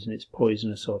problems and it's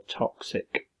poisonous or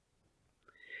toxic.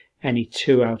 Any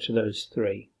 2 out of those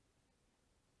 3.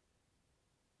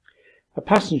 A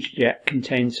passenger jet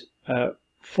contains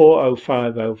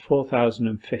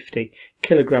 4050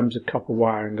 kilograms of copper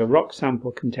wiring. A rock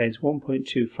sample contains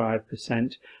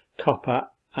 1.25% copper,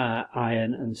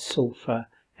 iron and sulfur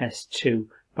S2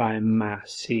 by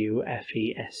mass,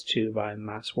 CuFe S2 by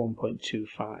mass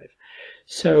 1.25.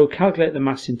 So calculate the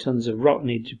mass in tons of rock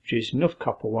needed to produce enough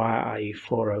copper wire, i.e.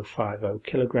 4050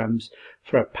 kilograms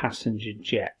for a passenger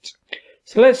jet.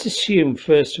 So let's assume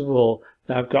first of all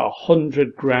that I've got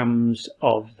 100 grams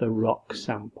of the rock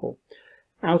sample.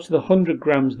 Out of the 100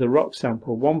 grams of the rock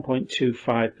sample,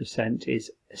 1.25%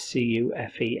 is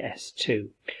CuFe S2.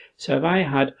 So if I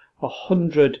had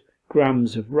 100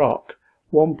 grams of rock,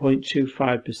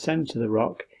 1.25% of the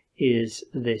rock is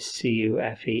this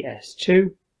CuFe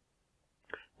S2.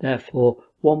 Therefore,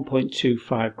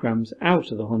 1.25 grams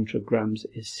out of the 100 grams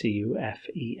is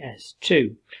CuFe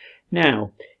S2.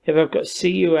 Now, if I've got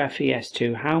CuFe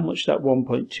S2, how much that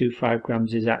 1.25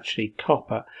 grams is actually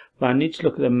copper? Well, I need to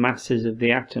look at the masses of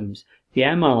the atoms. The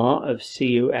MR of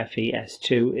CuFe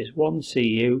S2 is 1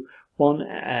 Cu, 1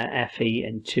 Fe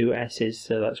and 2 S's,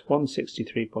 so that's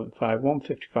 163.5,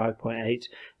 155.8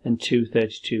 and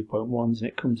 232.1s, and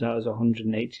it comes out as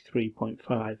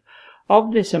 183.5.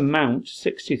 Of this amount,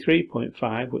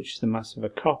 63.5, which is the mass of a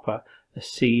copper, a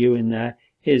Cu in there,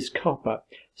 is copper.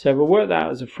 So if I work that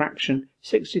out as a fraction,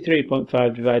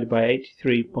 63.5 divided by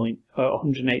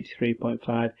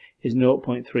 183.5 is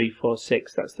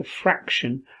 0.346. That's the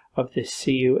fraction of this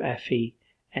CuFe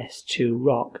S2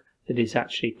 rock that is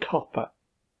actually copper,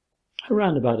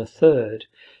 around about a third.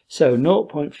 So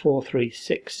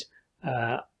 0.436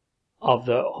 of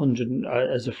the 100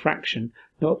 as a fraction,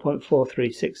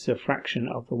 0.436 is a fraction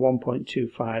of the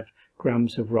 1.25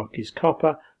 grams of rock is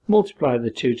copper. Multiply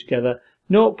the two together,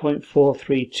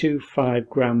 0.4325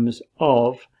 grams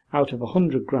of, out of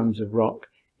 100 grams of rock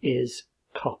is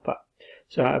copper.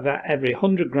 So out of every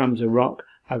 100 grams of rock,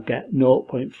 I'll get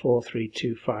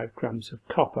 0.4325 grams of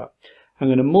copper. I'm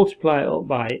going to multiply it up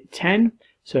by 10.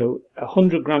 So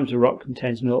 100 grams of rock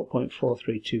contains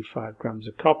 0.4325 grams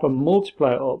of copper.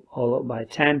 Multiply it all up by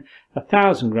 10.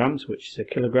 1,000 grams, which is a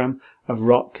kilogram, of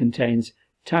rock contains,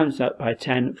 times that by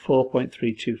 10,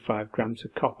 4.325 grams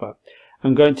of copper.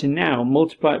 I'm going to now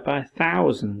multiply it by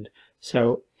 1,000.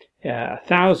 So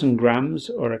 1,000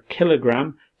 grams, or a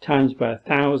kilogram, times by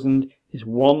 1,000 is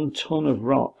 1 ton of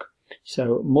rock.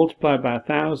 So multiply by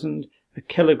 1,000, a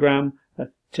kilogram,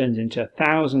 that turns into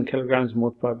 1,000 kilograms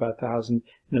multiplied by 1,000.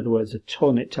 In other words, a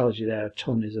ton, it tells you there a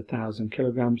ton is 1,000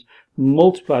 kilograms.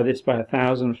 Multiply this by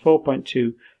 1,000,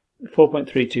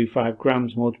 4.325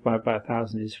 grams multiplied by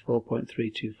 1,000 is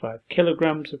 4.325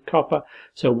 kilograms of copper.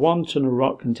 So 1 ton of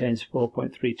rock contains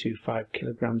 4.325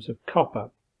 kilograms of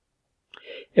copper.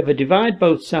 If I divide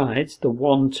both sides, the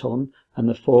 1 ton and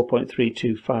the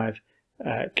 4.325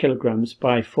 kilograms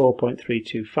by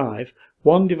 4.325,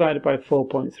 1 divided by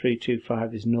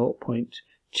 4.325 is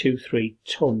 0.23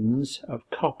 tons of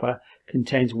copper,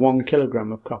 contains 1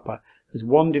 kilogram of copper. Because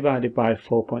 1 divided by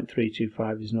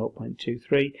 4.325 is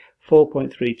 0.23,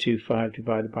 4.325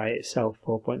 divided by itself,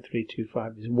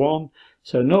 4.325 is 1.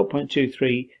 So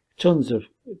 0.23 tons of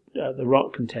the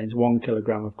rock contains 1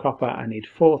 kilogram of copper. I need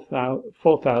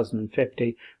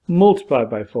 4,050 multiplied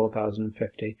by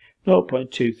 4,050,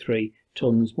 0.23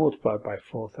 tons multiplied by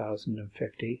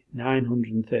 4,050,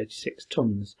 936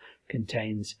 tons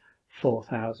contains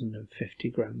 4,050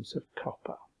 grams of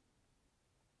copper.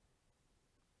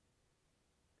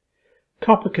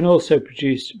 Copper can also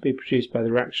be produced by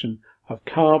the reaction of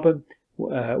carbon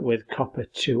with copper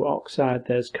 2 oxide.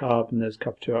 There's carbon, there's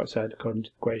copper 2 oxide according to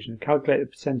the equation. Calculate the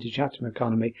percentage atom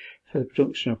economy for the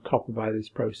production of copper by this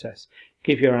process.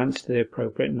 Give your answer to the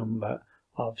appropriate number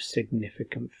of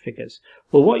significant figures.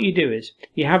 Well, what you do is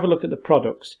you have a look at the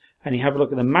products and you have a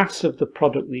look at the mass of the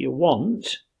product that you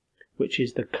want, which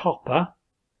is the copper,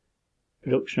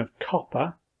 production of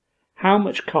copper. How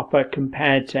much copper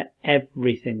compared to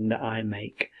everything that I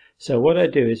make? So what I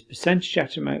do is percentage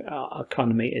atom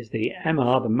economy is the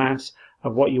MR, the mass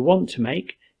of what you want to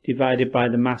make, divided by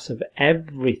the mass of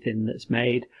everything that's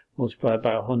made, multiplied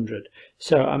by 100.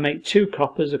 So I make 2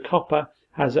 coppers. A copper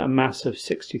has a mass of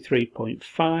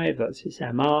 63.5, that's its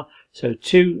MR. So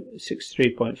 2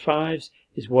 63.5s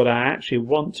is what I actually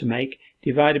want to make,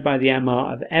 divided by the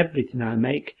MR of everything I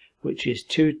make, which is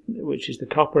the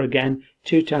copper again.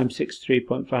 2 times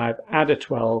 63.5, add a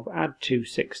 12, add 2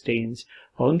 16s,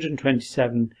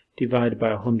 127 divided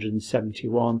by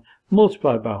 171,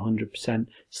 multiplied by 100%,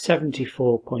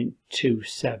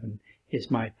 74.27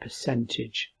 is my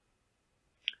percentage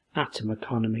atom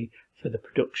economy for the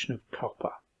production of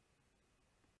copper.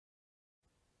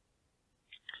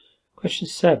 Question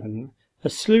 7. A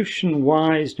solution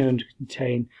Y is known to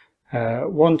contain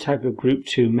one type of group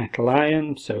 2 metal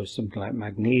ion, so something like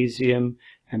magnesium,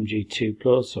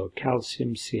 Mg2+, or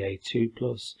calcium,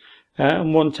 Ca2+,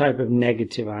 and one type of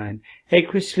negative ion.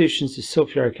 Aqueous solutions of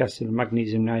sulfuric acid and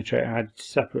magnesium nitrate are added to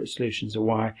separate solutions of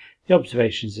Y. The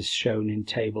observations are shown in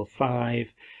table 5.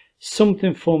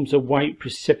 Something forms a white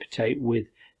precipitate with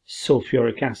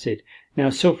sulfuric acid. Now,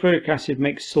 sulfuric acid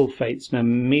makes sulfates, and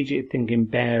I'm immediately thinking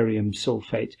barium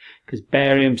sulfate, because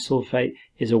barium sulfate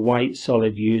is a white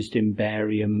solid used in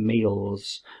barium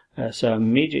meals. So I'm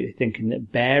immediately thinking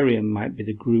that barium might be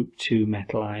the group 2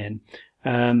 metal ion.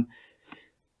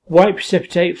 White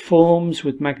precipitate forms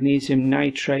with magnesium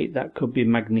nitrate. That could be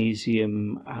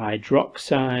magnesium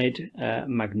hydroxide,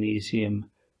 magnesium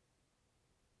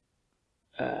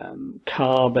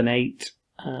carbonate,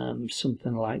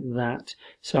 something like that.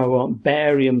 So I want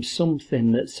barium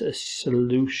something that's a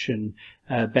solution.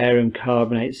 Barium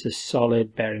carbonate's a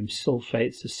solid, barium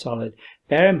sulfate's a solid.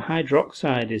 Barium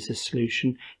hydroxide is a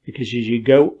solution because as you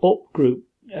go up group,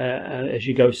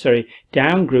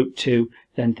 down group 2,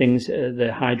 then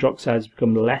the hydroxides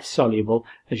become less soluble.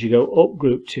 As you go up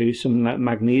group 2, something like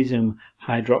magnesium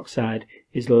hydroxide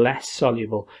is less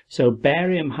soluble. So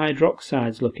barium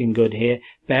hydroxide's looking good here.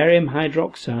 Barium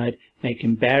hydroxide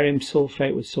making barium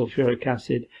sulfate with sulfuric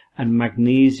acid and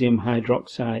magnesium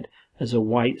hydroxide as a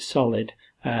white solid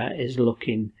is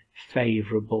looking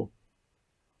favourable.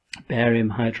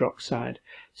 Barium hydroxide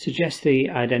suggests the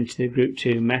identity of group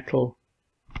 2 metal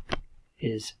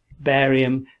is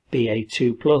barium,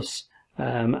 Ba2+,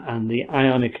 and the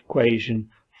ionic equation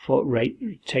for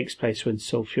rate takes place with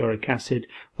sulfuric acid.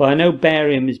 Well, I know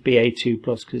barium is Ba2+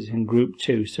 because it's in group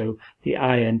 2, so the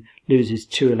ion loses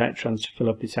 2 electrons to fill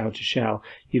up its outer shell.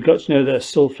 You've got to know that a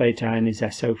sulfate ion is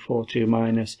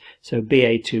SO42-, so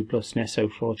Ba2+ and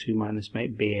SO42-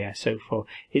 make BaSO4.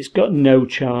 It's got no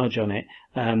charge on it,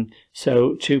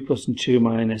 so 2 plus and 2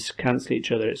 - cancel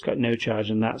each other. It's got no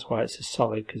charge, and that's why it's a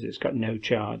solid, because it's got no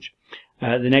charge.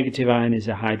 The negative ion is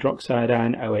a hydroxide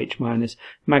ion, OH-.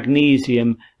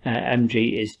 Magnesium,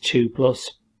 Mg is 2+,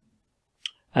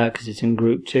 because it's in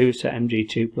group 2, so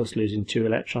Mg2+, losing 2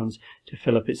 electrons to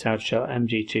fill up its outer shell,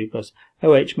 Mg2+.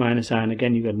 OH- ion,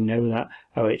 again you've got to know that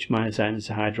OH- ion is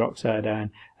a hydroxide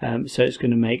ion, so it's going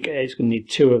to need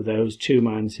 2 of those, 2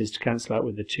 minuses to cancel out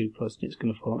with the 2+, and it's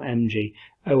going to form Mg,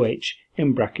 OH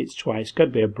in brackets twice. Got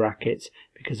to be a bracket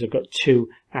because I've got 2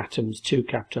 atoms, 2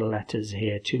 capital letters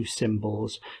here, 2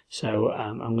 symbols, so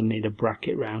I'm going to need a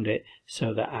bracket around it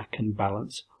so that I can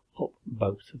balance up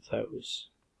both of those.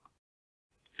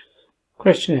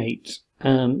 Question 8.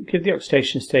 Give the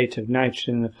oxidation state of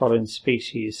nitrogen in the following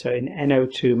species. So in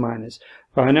NO2-,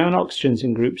 well, I know an oxygen's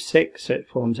in group 6, so it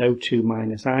forms O2-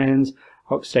 ions,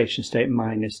 oxidation state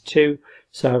 -2.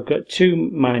 So I've got 2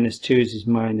 -2s is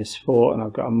 -4, and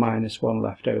I've got a -1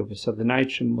 left over. So the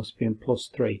nitrogen must be in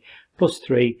 +3.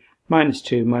 +3,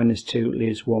 -2, -2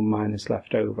 leaves 1 -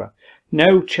 left over.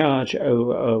 No charge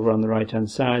over on the right hand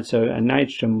side, so a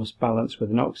nitrogen must balance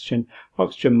with an oxygen.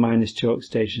 Oxygen -2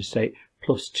 oxidation state,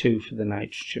 +2 for the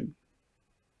nitrogen.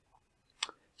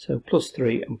 So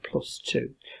 +3 and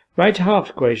 +2. Write a half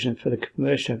equation for the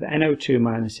conversion of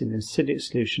NO2- in an acidic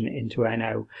solution into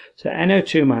NO. So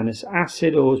NO2-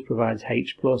 acid always provides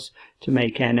H+ to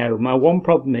make NO. My one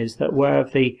problem is that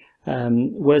where's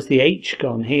the H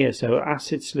gone here? So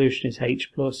acid solution is H+,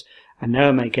 I know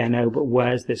I make NO, but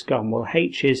where's this gone? Well,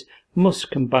 H's must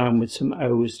combine with some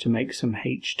O's to make some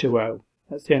H2O.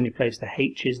 That's the only place the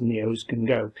H's and the O's can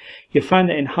go. You'll find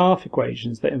that in half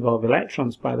equations that involve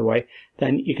electrons, by the way,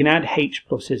 then you can add H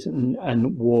pluses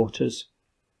and waters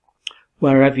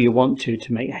wherever you want to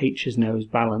make H's and O's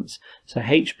balance. So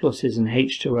H pluses and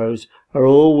H2O's are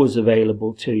always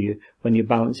available to you when you're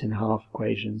balancing half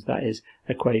equations, that is,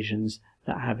 equations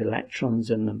that have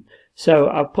electrons in them. So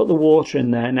I've put the water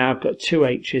in there. Now I've got two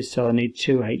H's, so I need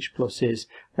two H pluses.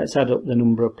 Let's add up the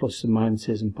number of pluses and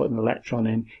minuses and put an electron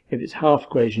in. If it's half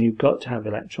equation, you've got to have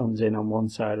electrons in on one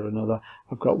side or another.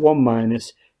 I've got 1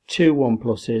 minus, 2 1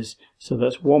 pluses, so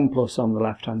that's 1 plus on the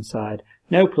left hand side.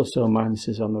 No plus or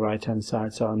minuses on the right hand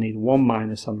side, so I'll need 1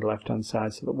 minus on the left hand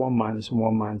side, so that 1 minus and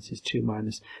 1 minus is 2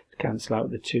 minus to cancel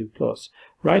out the 2 plus.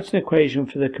 Write an equation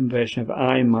for the conversion of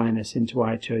I minus into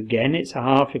I2. Again, it's a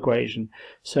half equation,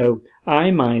 so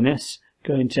I minus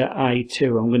going to I2.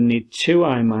 I'm going to need 2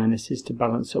 I minuses to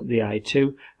balance up the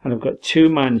I2, and I've got 2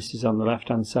 minuses on the left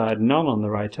hand side, none on the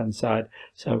right hand side,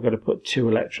 so I've got to put 2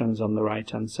 electrons on the right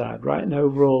hand side. Write an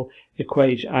overall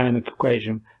ionic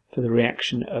equation for the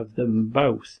reaction of them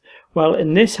both. Well,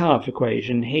 in this half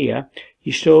equation here,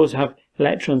 you should always have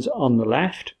electrons on the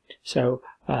left, so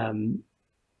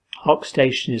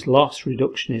oxidation is loss,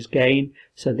 reduction is gain,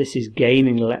 so this is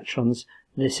gaining electrons.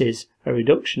 This is a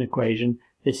reduction equation.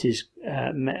 This is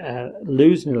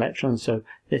losing electrons, so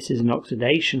this is an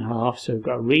oxidation half, so we've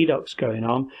got a redox going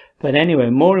on. But anyway,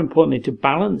 more importantly, to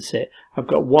balance it, I've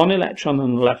got 1 electron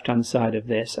on the left hand side of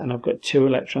this, and I've got 2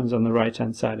 electrons on the right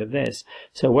hand side of this.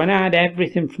 So when I add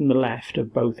everything from the left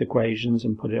of both equations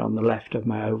and put it on the left of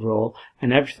my overall,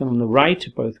 and everything on the right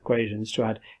of both equations to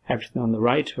add everything on the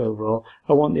right of overall,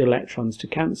 I want the electrons to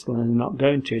cancel, and they're not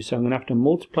going to, so I'm going to have to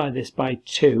multiply this by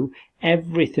 2,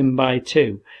 everything by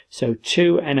 2. So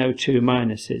 2 NO2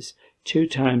 minuses, 2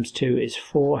 times 2 is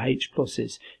 4 H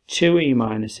pluses, 2 E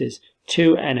minuses,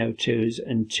 2 NO2s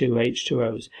and 2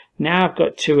 H2Os. Now I've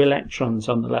got 2 electrons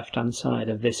on the left hand side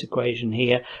of this equation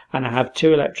here, and I have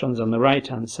 2 electrons on the right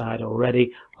hand side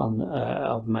already on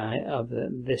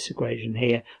this equation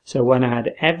here. So when I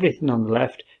add everything on the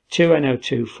left, 2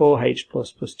 NO2, 4 H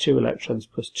plus 2 electrons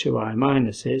plus 2 I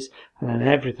minuses, and then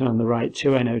everything on the right,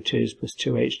 2 NO2s plus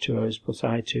 2 H2Os plus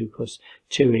I2 plus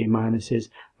 2 E minuses.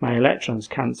 My electrons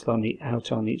cancel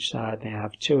out on each side. They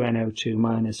have 2 NO2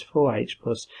 minus 4 H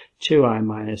plus 2 I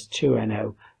minus 2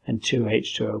 NO and 2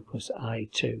 H2O plus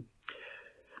I2.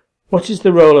 What is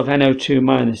the role of NO2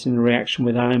 minus in a reaction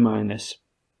with I minus?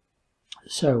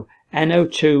 So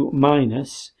NO2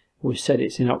 minus, we've said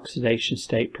it's in oxidation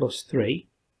state plus 3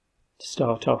 to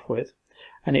start off with,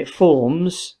 and it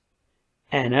forms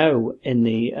NO in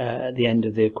the at the end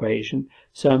of the equation.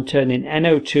 So I'm turning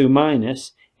NO2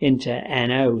 minus into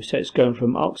NO, so it's going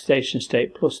from oxidation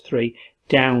state plus 3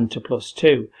 down to plus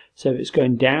 2. So if it's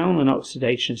going down an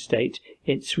oxidation state,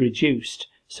 it's reduced.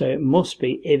 So it must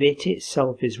be, if it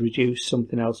itself is reduced,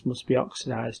 something else must be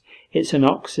oxidized. It's an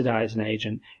oxidizing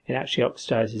agent. It actually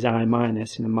oxidizes I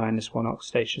minus in a -1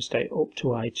 oxidation state up to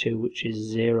I2, which is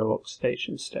 0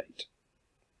 oxidation state.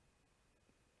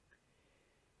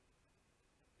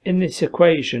 In this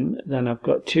equation, then I've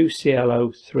got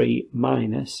 2ClO3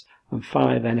 minus and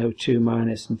 5NO2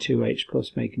 minus and 2H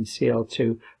plus, making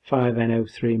Cl2,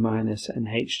 5NO3 minus and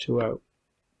H2O.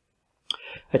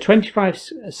 A 25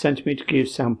 centimeter cube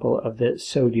sample of the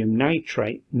sodium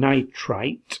nitrite,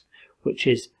 which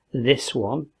is this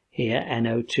one here,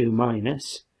 NO2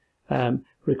 minus,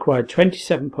 required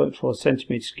 27.4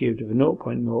 centimeters cubed of a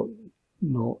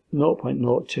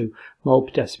 0.02 mole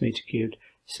per decimeter cubed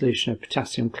solution of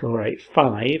potassium chlorate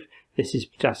 5. This is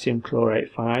potassium chlorate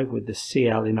 5 with the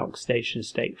Cl in oxidation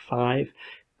state 5.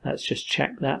 Let's just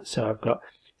check that. So I've got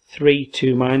 3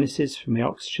 2 minuses for my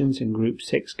oxygens in group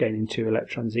 6, gaining 2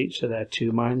 electrons each, so they're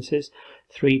 2 minuses.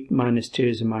 3 minus 2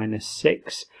 is a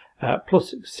 -6.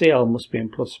 Plus Cl must be in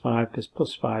plus 5, because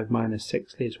plus 5 minus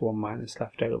 6 leaves 1 minus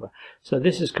left over. So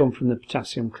this has come from the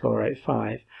potassium chlorate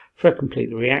 5. For a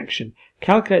complete reaction,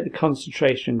 calculate the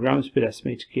concentration in grams per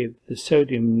decimeter cubed of the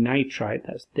sodium nitrite,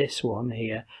 that's this one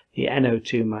here, the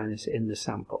NO2 minus in the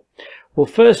sample. Well,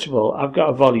 first of all, I've got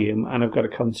a volume and I've got a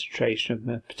concentration of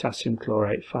the potassium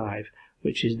chlorate 5,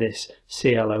 which is this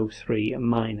ClO3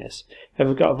 minus. If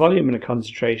I've got a volume and a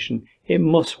concentration, it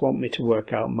must want me to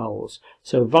work out moles.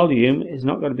 So volume is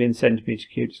not going to be in centimeter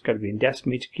cubed, it's got to be in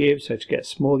decimeter cubed. So to get a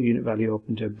small unit value up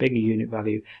into a bigger unit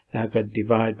value, then I've got to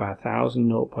divide by 1000,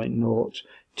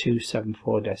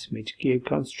 0.0274 decimeter cubed.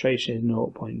 Concentration is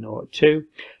 0.02.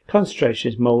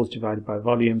 Concentration is moles divided by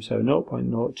volume, so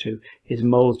 0.02 is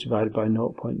moles divided by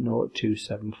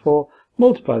 0.0274.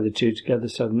 Multiply the two together,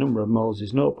 so the number of moles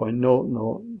is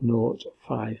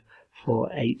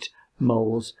 0.00548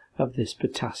 moles of this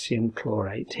potassium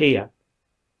chlorate here.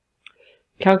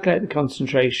 Calculate the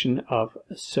concentration of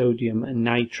sodium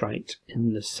nitrite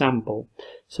in the sample.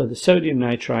 So the sodium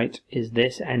nitrite is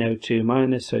this NO2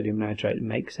 minus. Sodium nitrite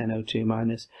makes NO2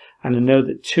 minus, and I know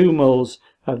that 2 moles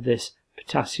of this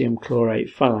potassium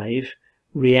chlorate 5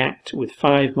 react with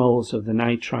 5 moles of the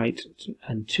nitrite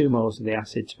and 2 moles of the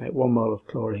acid to make 1 mole of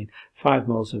chlorine, 5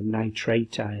 moles of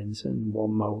nitrate ions and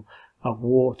 1 mole of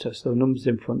water. So the numbers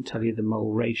in front tell you the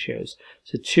mole ratios.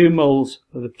 So 2 moles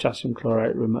of the potassium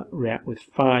chlorate react with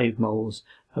 5 moles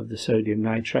of the sodium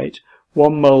nitrate.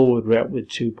 1 mole would react with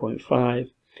 2.5.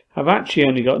 I've actually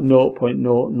only got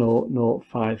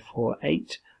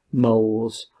 0.000548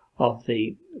 moles of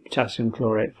the potassium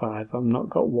chlorate 5. I've not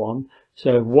got 1.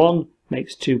 So if 1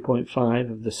 makes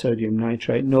 2.5 of the sodium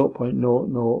nitrate,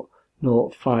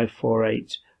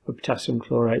 0.000548 of potassium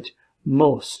chlorate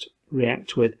must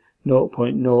react with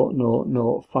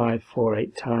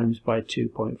 0.000548 times by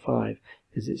 2.5,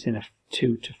 because it's in a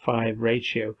 2 to 5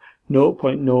 ratio.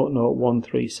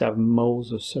 0.00137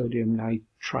 moles of sodium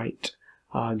nitrite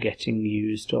are getting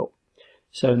used up.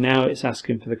 So now it's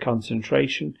asking for the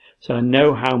concentration. So I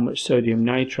know how much sodium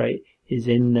nitrate is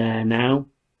in there now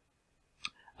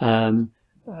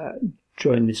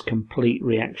during this complete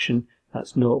reaction.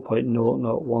 That's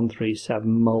 0.00137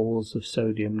 moles of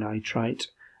sodium nitrite.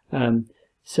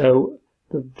 So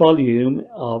the volume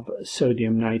of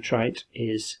sodium nitrite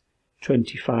is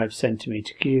 25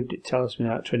 centimeter cubed. It tells me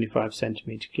that 25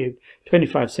 centimeter cubed.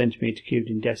 25 centimeter cubed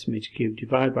in decimeter cubed,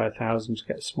 divide by 1000 to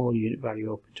get a small unit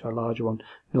value up into a larger one,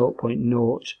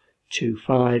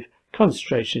 0.025.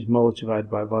 Concentration is moles divided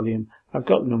by volume. I've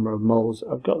got the number of moles,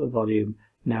 I've got the volume,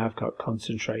 now I've got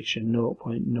concentration,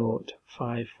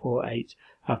 0.0548.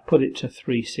 I've put it to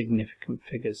 3 significant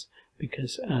figures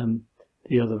because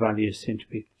the other values seem to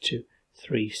be to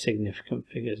 3 significant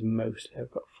figures. Mostly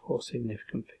I've got 4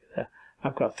 significant figures there.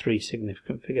 I've got 3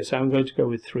 significant figures. So I'm going to go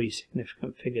with 3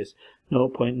 significant figures.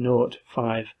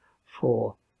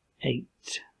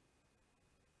 0.0548.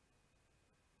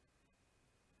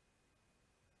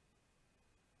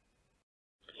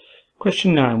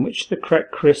 Question 9. Which is the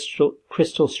correct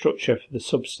crystal structure for the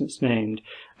substance named?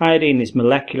 Iodine is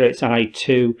molecular, it's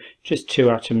I2, just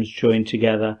 2 atoms joined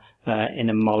together in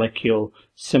a molecule.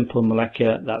 Simple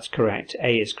molecular, that's correct.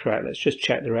 A is correct. Let's just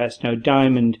check the rest. Now,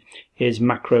 diamond is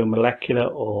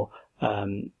macromolecular or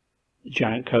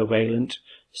giant covalent.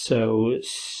 So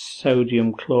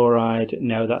sodium chloride,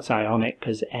 no, that's ionic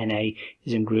because Na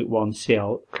is in group 1,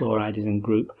 Cl chloride is in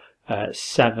group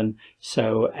 7,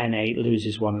 so Na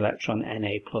loses 1 electron,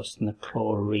 Na plus, and the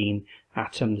chlorine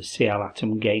atom, the Cl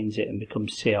atom, gains it and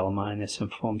becomes Cl minus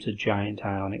and forms a giant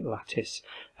ionic lattice.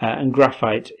 And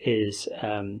graphite is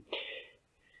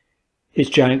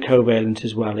giant covalent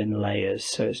as well in layers,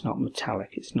 so it's not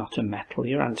metallic, it's not a metal.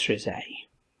 Your answer is A.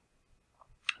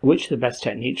 Which is the best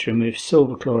technique to remove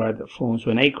silver chloride that forms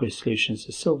when aqueous solutions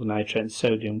of silver nitrate and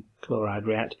sodium chloride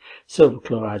react? Silver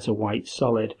chloride is a white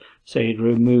solid, so you'd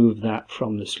remove that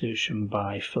from the solution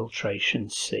by filtration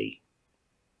C.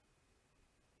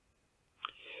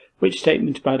 Which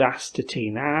statement about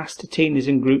astatine? Now, astatine is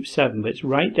in group 7, but it's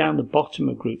right down the bottom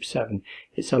of group 7.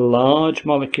 It's a large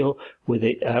molecule with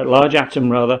it, large atom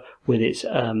rather, with its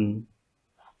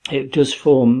it does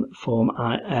form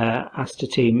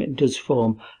astatine. It does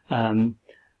form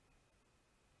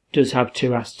does have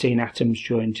 2 astatine atoms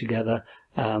joined together,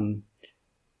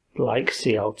 like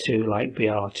Cl2, like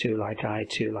Br2, like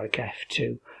I2, like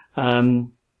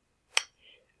F2.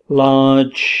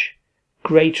 Large,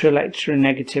 greater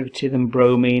electronegativity than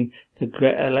bromine. The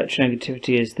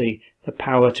electronegativity is the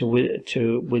power to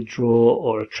withdraw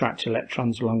or attract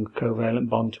electrons along a covalent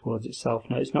bond towards itself.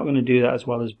 Now, it's not going to do that as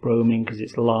well as bromine because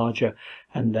it's larger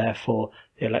and therefore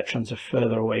the electrons are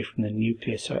further away from the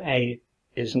nucleus. So A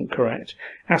isn't correct.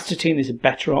 Astatine is a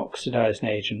better oxidizing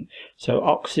agent. So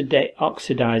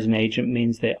oxidizing agent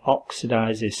means that it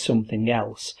oxidizes something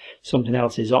else. Something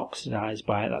else is oxidized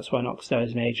by it. That's what an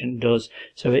oxidizing agent does.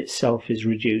 So itself is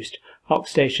reduced.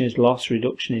 Oxidation is loss,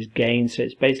 reduction is gain. So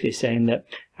it's basically saying that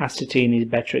astatine is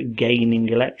better at gaining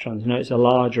electrons. Now, it's a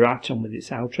larger atom with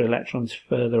its outer electrons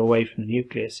further away from the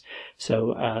nucleus.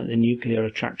 So the nuclear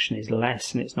attraction is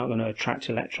less and it's not going to attract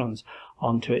electrons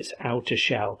onto its outer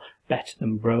shell. Better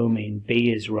than bromine.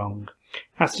 B is wrong.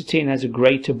 Astatine has a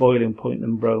greater boiling point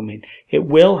than bromine. It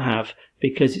will have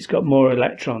because it's got more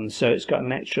electrons, so it's got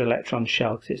an extra electron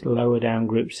shell because it's lower down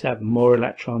group 7. More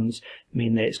electrons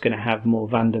mean that it's going to have more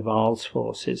van der Waals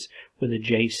forces with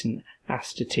adjacent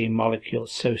astatine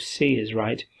molecules. So C is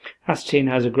right. Astatine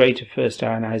has a greater first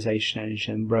ionization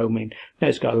energy than bromine. No,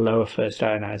 it's got a lower first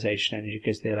ionization energy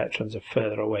because the electrons are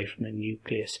further away from the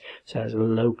nucleus, so it has a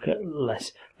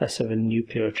less of a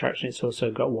nuclear attraction. It's also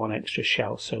got one extra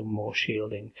shell, so more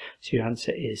shielding. So your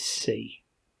answer is C.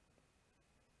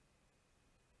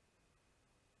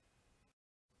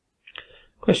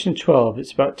 Question 12,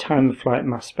 it's about time-of-flight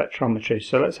mass spectrometry.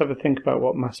 So let's have a think about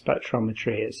what mass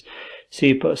spectrometry is. So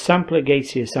you put a sample of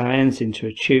gaseous ions into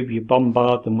a tube, you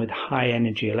bombard them with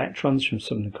high-energy electrons from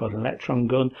something called an electron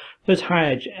gun. Those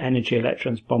high-energy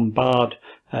electrons bombard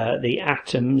the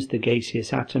atoms, the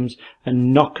gaseous atoms,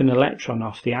 and knock an electron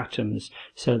off the atoms.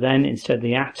 So then instead of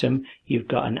the atom, you've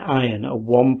got an ion, a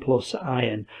 1+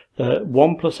 ion. The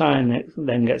 1+ ion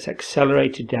then gets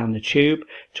accelerated down the tube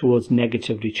towards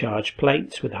negatively charged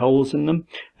plates with holes in them,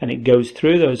 and it goes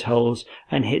through those holes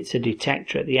and hits a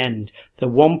detector at the end. The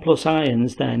 1+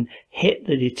 ions then hit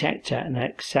the detector and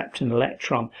accept an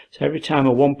electron. So every time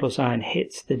a 1+ ion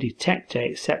hits the detector,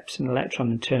 it accepts an electron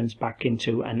and turns back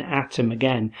into an atom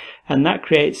again. And that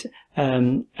creates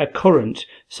a current.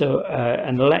 So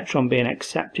an electron being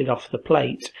accepted off the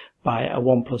plate by a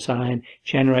 1+ ion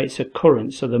generates a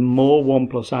current. So the more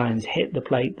 1+ ions hit the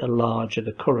plate, the larger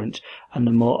the current, and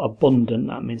the more abundant,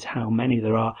 that means how many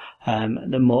there are,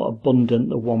 the more abundant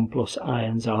the 1+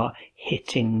 ions are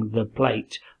hitting the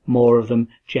plate. More of them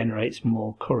generates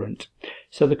more current.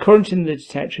 So the current in the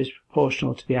detector is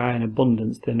proportional to the ion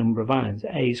abundance, the number of ions.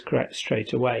 A is correct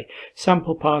straight away.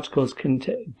 Sample particles can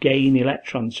gain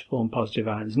electrons to form positive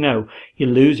ions. No, you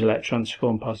lose electrons to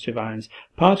form positive ions.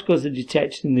 Particles are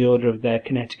detected in the order of their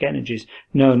kinetic energies.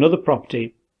 No, another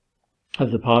property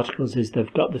of the particles is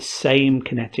they've got the same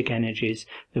kinetic energies.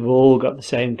 They've all got the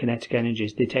same kinetic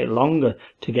energies. They take longer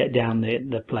to get down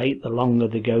the plate. The longer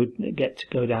they get to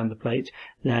go down the plate,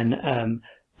 then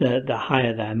the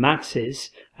higher their mass is.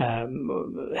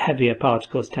 Heavier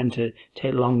particles tend to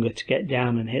take longer to get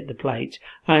down and hit the plate.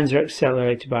 Ions are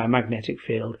accelerated by a magnetic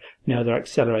field. No, they're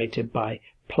accelerated by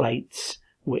plates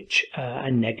which are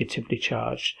negatively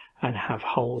charged and have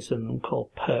holes in them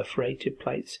called perforated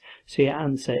plates. So your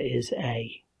answer is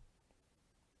A.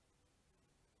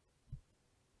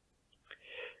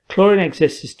 Chlorine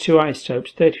exists as two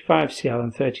isotopes, 35Cl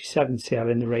and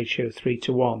 37Cl, in the ratio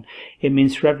 3:1. It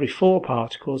means for every 4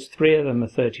 particles, 3 of them are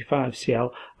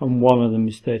 35Cl and 1 of them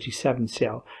is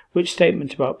 37Cl. Which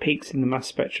statement about peaks in the mass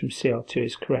spectrum Cl2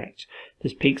 is correct?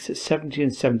 There's peaks at 70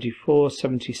 and 74,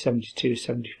 70, 72,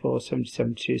 74, 70,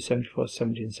 72, 74,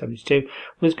 70 and 72. Well,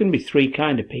 there's going to be 3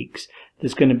 kind of peaks.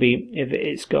 There's going to be, if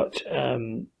it's got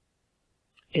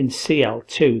in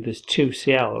Cl2, there's 2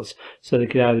 Cls, so they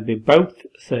could either be both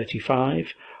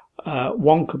 35,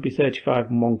 one could be 35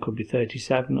 and one could be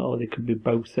 37, or they could be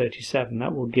both 37.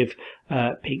 That will give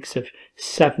peaks of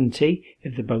 70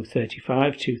 if they're both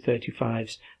 35, 2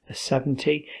 35s are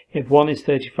 70. If one is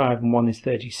 35 and one is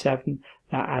 37,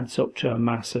 that adds up to a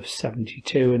mass of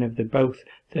 72, and if they're both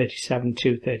 37,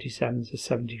 2 37s are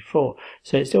 74.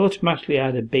 So it's automatically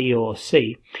either B or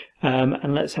C.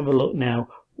 And let's have a look now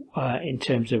in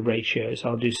terms of ratios.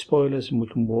 I'll do spoilers and we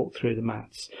can walk through the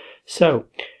maths. So,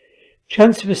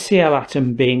 chance of a Cl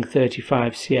atom being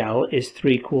 35Cl is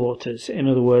 3/4. In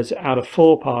other words, out of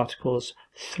 4 particles,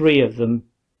 3 of them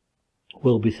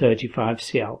will be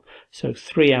 35Cl. So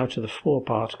 3 out of the 4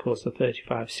 particles are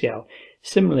 35Cl.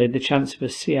 Similarly, the chance of a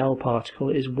Cl particle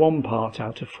is 1 part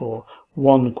out of 4,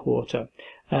 1/4.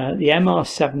 The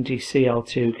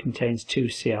MR70Cl2 contains 2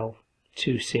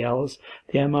 Cls.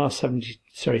 The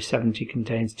MR70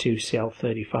 contains 2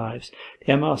 Cl35s.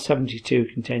 The MR72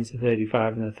 contains the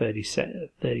 35 and the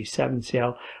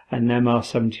 37Cl, and the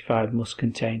MR75 must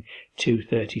contain 2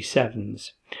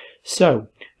 37s. So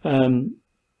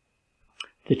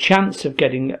the chance of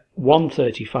getting 1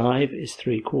 35 is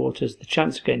 3/4. The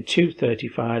chance of getting 2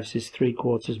 35s is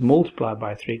 3/4 multiplied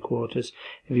by 3/4.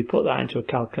 If you put that into a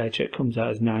calculator, it comes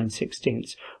out as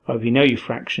 9/16. Or if you know your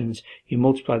fractions, you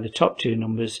multiply the top 2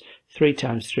 numbers. 3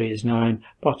 times 3 is 9.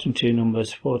 Bottom 2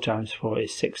 numbers, 4 times 4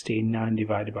 is 16. 9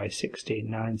 divided by 16,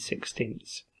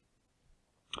 9/16.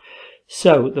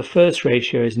 So the first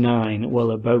ratio is 9. Well,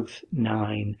 they're both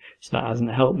 9, so that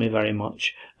hasn't helped me very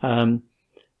much.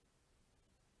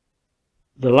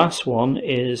 The last one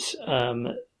is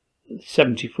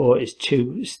 74 is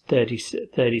 2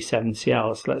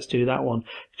 37Cl. So let's do that one.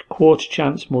 Quarter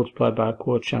chance multiplied by a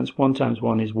quarter chance. 1 times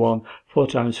 1 is 1. 4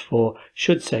 times 4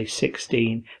 should say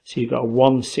 16. So you've got a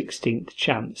 1/16th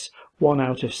chance. 1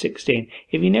 out of 16.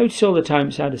 If you notice all the time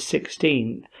it's out of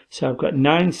 16. So I've got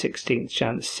 9/16th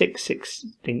chance,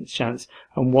 6/16th chance,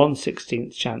 and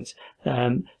 1/16th chance.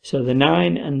 So the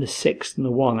 9 and the 6 and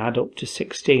the 1 add up to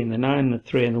 16. The 9 and the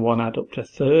 3 and the 1 add up to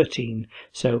 13.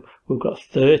 So we've got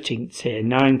 13ths here,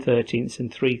 9 13ths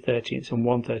and 3 13ths and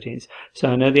 1 13th. So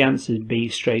I know the answer is B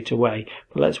straight away.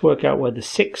 But let's work out where the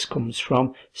 6 comes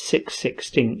from, 6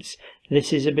 16ths.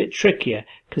 This is a bit trickier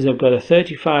because I've got a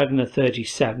 35 and a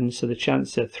 37, so the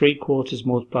chance of 3/4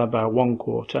 multiplied by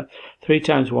 1/4. 3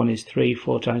 times 1 is 3,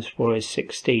 4 times 4 is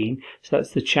 16, so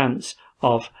that's the chance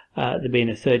of there being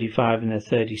a 35 and a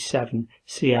 37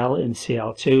 Cl in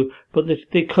Cl2, but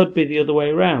they could be the other way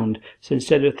around. So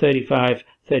instead of 35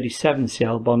 37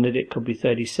 Cl bonded, it could be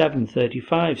 37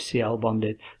 35 Cl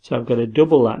bonded. So I've got to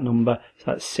double that number, so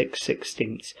that's 6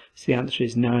 16ths. So the answer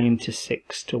is 9 to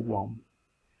 6 to 1.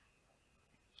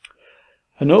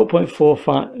 A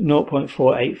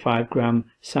 0.485 gram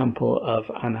sample of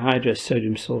anhydrous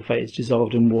sodium sulfate is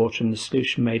dissolved in water and the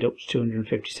solution made up to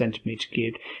 250 centimeter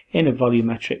cubed in a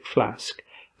volumetric flask.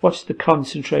 What's the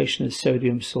concentration of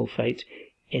sodium sulfate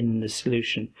in the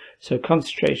solution? So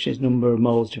concentration is number of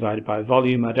moles divided by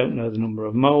volume. I don't know the number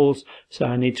of moles, so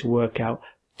I need to work out,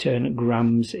 turn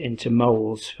grams into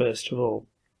moles first of all.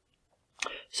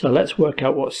 So let's work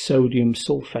out what sodium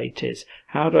sulfate is.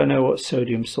 How do I know what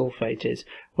sodium sulfate is?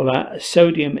 Well,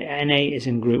 sodium Na is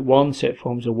in group 1, so it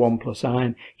forms a 1 plus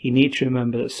ion. You need to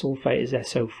remember that sulfate is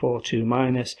SO4 2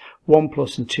 minus. 1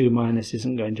 plus and 2 minus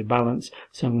isn't going to balance,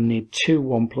 so I'm going to need 2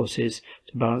 1 pluses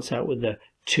to balance out with the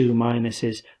 2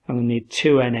 minuses. I'm going to need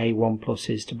 2 Na 1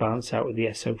 pluses to balance out with the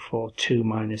SO4 2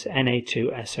 minus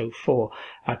Na2 SO4.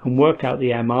 I can work out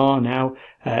the MR now.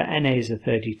 Na's are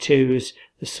 32s.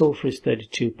 The sulfur is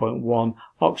 32.1,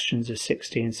 oxygens are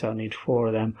 16, so I need 4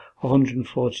 of them,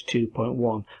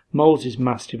 142.1. Moles is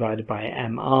mass divided by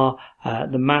MR.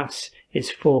 The mass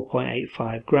is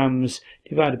 4.85 grams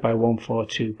divided by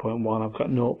 142.1. I've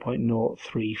got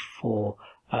 0.034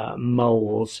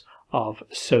 moles of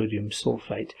sodium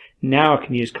sulfate. Now I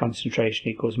can use concentration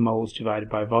equals moles divided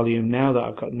by volume. Now that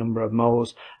I've got a number of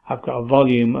moles, I've got a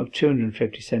volume of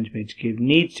 250 centimeter cubed,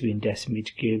 needs to be in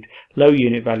decimeter cubed, low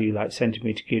unit value like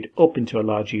centimeter cubed up into a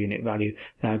larger unit value.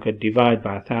 Now I've got to divide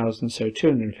by 1000, so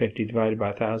 250 divided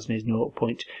by 1000 is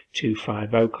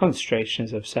 0.250. Concentration,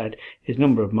 as I've said, is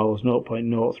number of moles,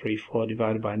 0.034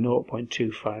 divided by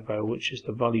 0.250, which is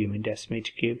the volume in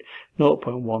decimeter cubed,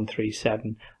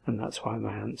 0.137, and that's why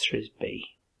my answer is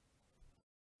B.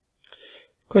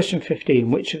 Question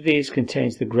 15. Which of these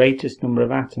contains the greatest number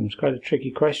of atoms? Quite a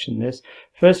tricky question, this.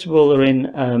 First of all, they're in,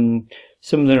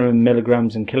 some of them are in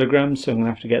milligrams and kilograms, so I'm going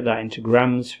to have to get that into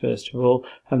grams first of all,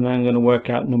 and then I'm going to work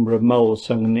out number of moles,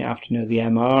 so I'm going to have to know the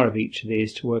MR of each of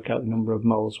these to work out the number of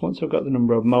moles. Once I've got the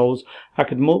number of moles, I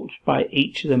could multiply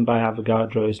each of them by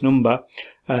Avogadro's number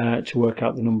to work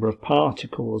out the number of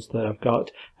particles that I've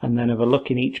got, and then if I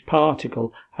look in each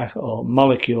particle or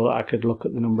molecule, I could look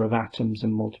at the number of atoms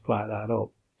and multiply that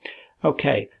up.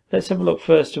 Okay, let's have a look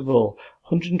first of all.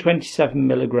 127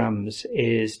 milligrams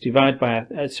is divided by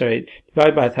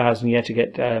 1000. You have to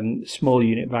get small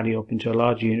unit value up into a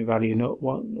large unit value.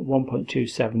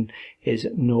 1.27 is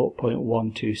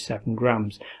 0.127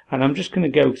 grams. And I'm just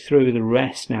going to go through the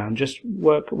rest now and just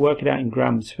work it out in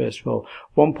grams first of all.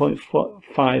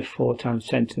 1.54 times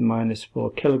 10 to the minus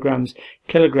 4 kilograms.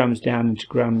 Kilograms down into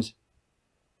grams.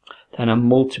 Then I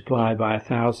multiply by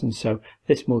 1000, so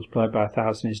this multiplied by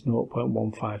 1000 is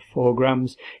 0.154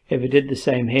 grams. If I did the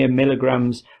same here,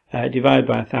 milligrams divide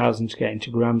by 1000 to get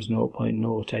into grams,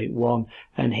 0.081,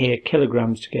 and here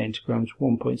kilograms to get into grams,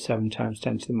 1.7 times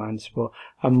 10 to the minus 4,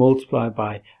 and multiply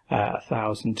by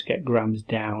 1000 to get grams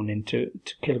down into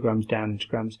kilograms down into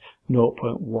grams,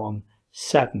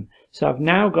 0.17. So I've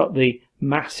now got the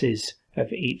masses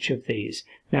of each of these.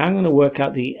 Now I'm going to work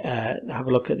out have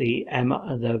a look at the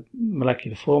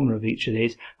molecular formula of each of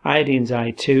these. Iodine's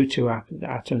I2, 2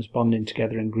 atoms bonding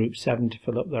together in group 7 to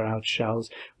fill up their outer shells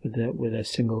with a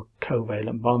single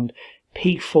covalent bond.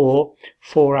 P4,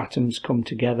 4 atoms come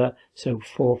together, so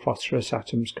 4 phosphorus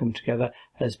atoms come together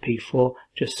as P4,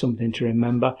 just something to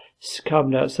remember.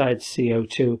 Carbon dioxide,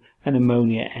 CO2, and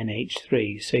ammonia,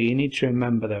 NH3, so you need to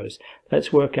remember those.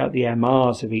 Let's work out the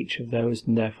MRs of each of those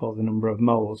and therefore the number of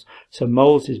moles. So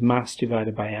moles is mass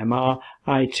divided by MR.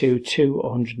 I2, 2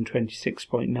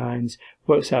 126.9s,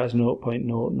 works out as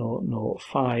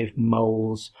 0.0005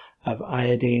 moles of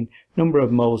iodine. Number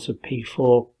of moles of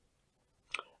P4,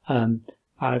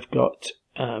 I've got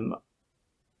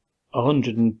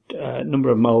 100, number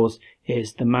of moles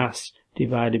is the mass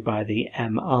divided by the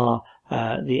MR.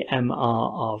 The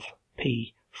MR of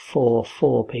P4,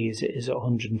 4P is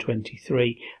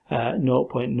 123,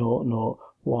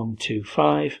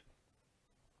 0.00125.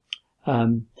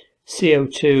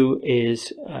 CO2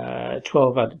 is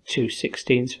 12 added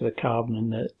 2/16 for the carbon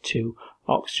and the 2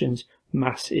 oxygens.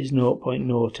 Mass is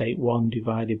 0.081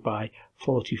 divided by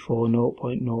 44,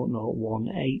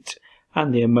 0.0018.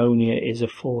 And the ammonia is a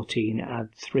 14,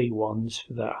 add 3 ones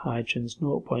for the hydrogens,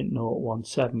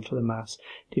 0.017 for the mass,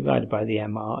 divided by the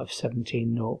MR of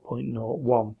 17,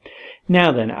 0.01.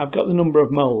 Now then, I've got the number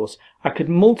of moles. I could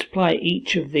multiply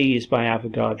each of these by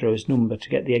Avogadro's number to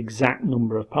get the exact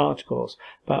number of particles,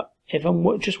 but if I'm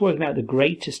just working out the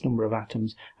greatest number of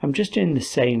atoms, I'm just doing the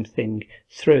same thing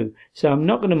through. So I'm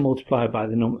not going to multiply by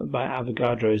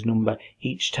Avogadro's number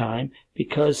each time,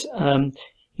 because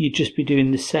you'd just be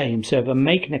doing the same. So if I'm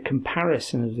making a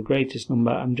comparison of the greatest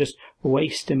number, I'm just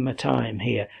wasting my time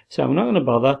here. So I'm not going to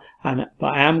bother, but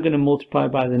I am going to multiply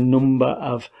by the number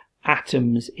of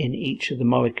atoms in each of the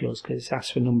molecules, because it's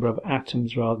asked for number of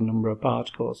atoms rather than number of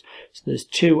particles. So there's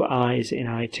 2 i's in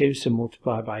I2, so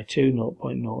multiply by 2,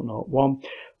 0.001.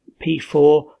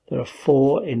 P4, there are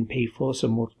 4 in P4, so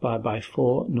multiply by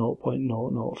 4,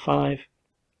 0.005.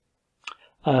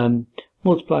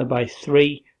 Multiply by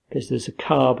 3, because there's a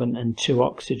carbon and 2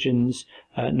 oxygens,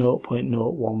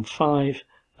 0.015.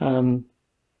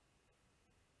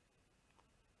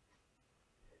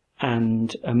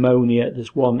 And ammonia,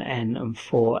 there's 1 N and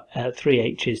 3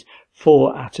 H's,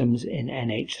 4 atoms in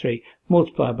NH3,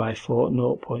 multiply by 4,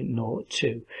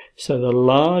 0.02. So the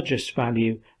largest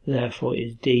value, therefore,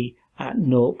 is D at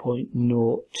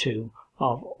 0.02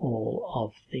 of all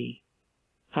of the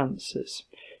answers.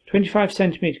 25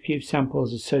 centimetre cube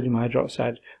samples of sodium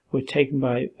hydroxide were taken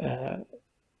by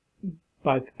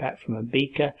pipette from a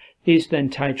beaker. These were then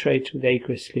titrated with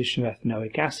aqueous solution of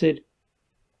ethanoic acid.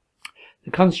 The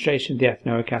concentration of the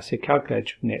ethanoic acid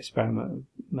calculated from the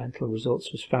experimental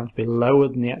results was found to be lower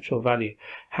than the actual value.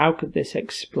 How could this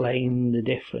explain the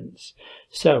difference?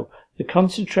 So, the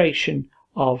concentration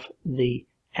of the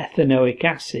ethanoic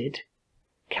acid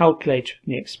calculated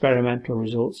from the experimental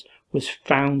results was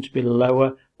found to be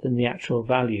lower than the actual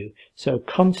value. So,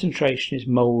 concentration is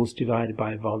moles divided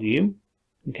by volume.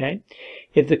 Okay?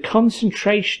 If the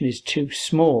concentration is too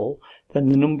small, then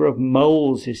the number of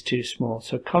moles is too small.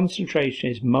 So concentration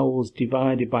is moles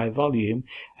divided by volume,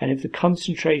 and if the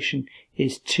concentration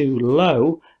is too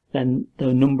low, then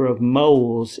the number of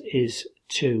moles is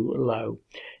too low.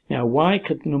 Now, why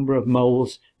could the number of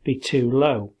moles be too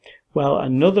low? Well,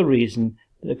 another reason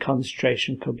that the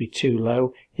concentration could be too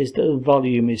low is that the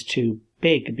volume is too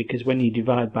big, because when you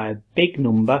divide by a big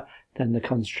number, then the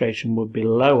concentration would be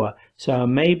lower. So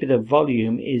maybe the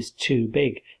volume is too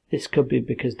big. This could be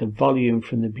because the volume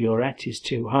from the burette is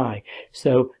too high.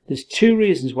 So there's 2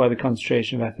 reasons why the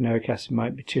concentration of ethanoic acid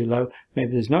might be too low.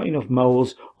 Maybe there's not enough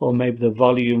moles, or maybe the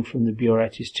volume from the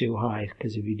burette is too high,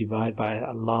 because if you divide by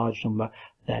a large number,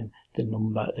 then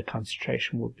the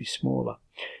concentration would be smaller.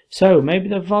 So maybe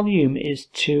the volume is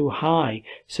too high.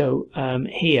 So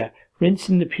here,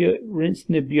 rinsing the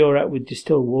burette with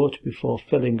distilled water before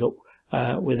filling up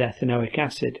with ethanoic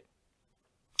acid.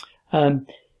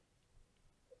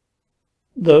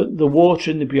 The water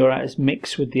in the burette is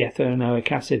mixed with the ethanoic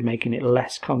acid, making it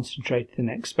less concentrated than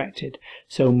expected.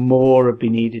 So more would be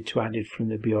needed to add it from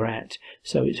the burette.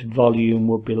 So its volume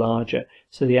would be larger.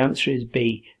 So the answer is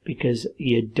B, because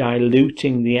you're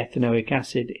diluting the ethanoic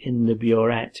acid in the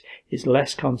burette. It's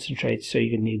less concentrated, so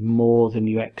you're going to need more than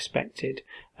you expected.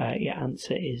 Your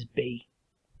answer is B.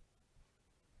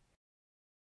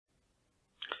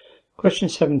 Question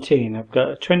 17. I've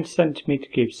got a 20 centimetre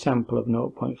cube sample of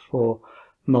 0.4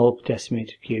 mole per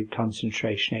decimetre cube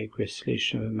concentration aqueous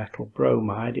solution of a metal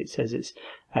bromide. It says it's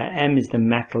M is the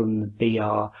metal and the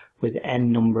Br with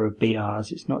N number of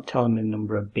Brs. It's not telling me the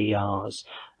number of Brs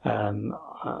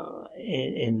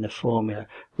in the formula.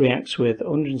 Reacts with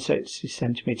 160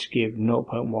 centimetre cube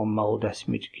 0.1 mole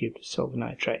decimetre cube of silver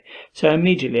nitrate. So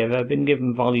immediately, if I've been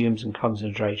given volumes and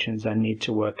concentrations, I need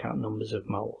to work out numbers of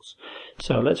moles.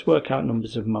 So let's work out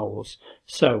numbers of moles.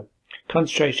 So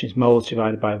concentration is moles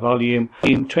divided by volume.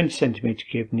 20 centimetre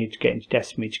cube, need to get into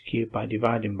decimetre cube by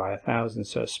dividing by 1,000.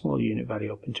 So a small unit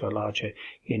value up into a larger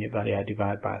unit value, I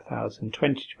divide by 1,000.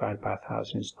 20 divided by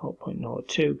 1,000 is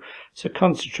 0.02. So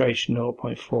concentration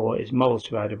 0.4 is moles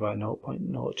divided by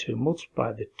 0.02.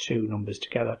 Multiply the 2 numbers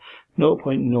together.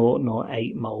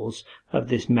 0.008 moles of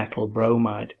this metal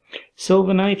bromide.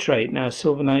 Silver nitrate. Now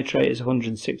silver nitrate is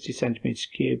 160 centimetres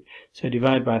cube, so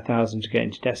divide by 1,000 to get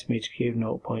into decimetre cube,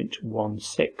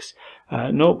 0.16.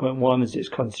 0.1 is its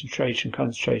concentration.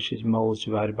 Concentration is moles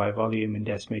divided by volume in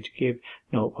decimetre cube.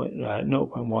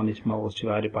 0.1 is moles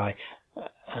divided by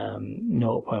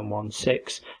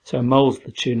 0.16. So moles of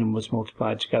the two numbers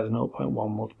multiplied together,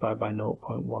 0.1 multiplied by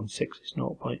 0.16 is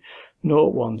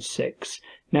 0.016.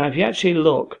 Now if you actually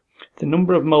look, the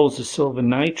number of moles of silver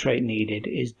nitrate needed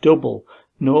is double,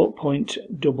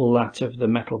 double that of the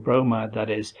metal bromide, that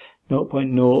is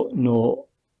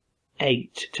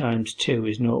 0.008 times 2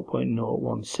 is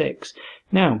 0.016.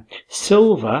 Now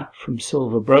silver from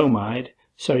silver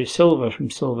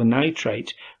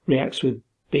nitrate reacts with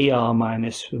Br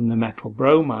minus from the metal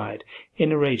bromide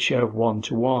in a ratio of 1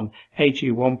 to 1.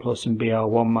 Ag1 plus and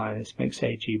Br1 minus makes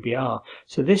AgBr.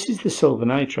 So this is the silver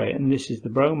nitrate and this is the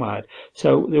bromide.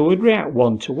 So they would react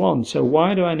 1 to 1. So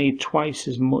why do I need twice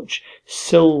as much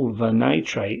silver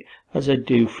nitrate as I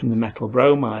do from the metal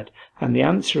bromide? And the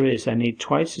answer is I need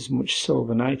twice as much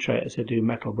silver nitrate as I do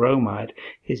metal bromide,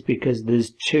 is because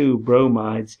there's two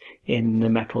bromides in the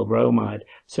metal bromide.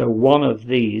 So one of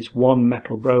these, one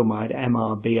metal bromide,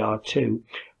 MrBr2,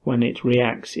 when it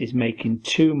reacts is making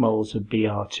 2 moles of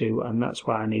Br2, and that's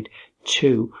why I need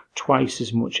twice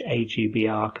as much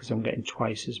AgBr, because I'm getting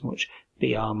twice as much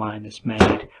Br minus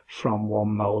made from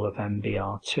 1 mole of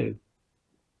MbR2.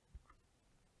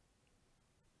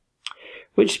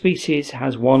 Which species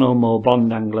has one or more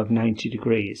bond angle of 90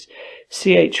 degrees?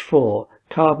 CH4,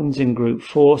 carbon's in group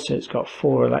 4, so it's got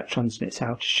 4 electrons in its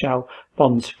outer shell,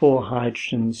 bonds 4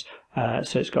 hydrogens,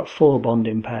 so it's got 4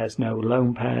 bonding pairs, no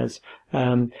lone pairs.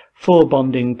 4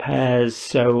 bonding pairs,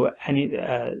 so any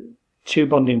 2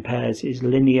 bonding pairs is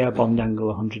linear, bond angle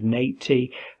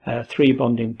 180. 3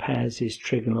 bonding pairs is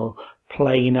trigonal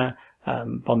planar,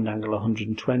 bond angle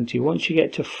 120. Once you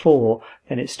get to 4,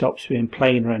 then it stops being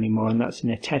planar anymore, and that's in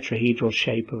a tetrahedral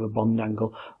shape of a bond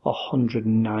angle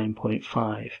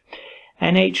 109.5.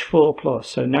 NH4 plus,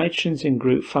 so nitrogen's in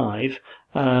group 5.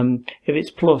 If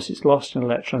it's plus, it's lost an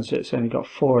electron, so it's only got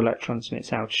 4 electrons in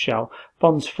its outer shell.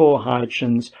 Bonds 4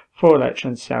 hydrogens, 4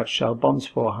 electrons in its outer shell, bonds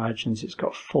 4 hydrogens, it's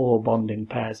got 4 bonding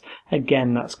pairs.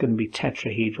 Again, that's going to be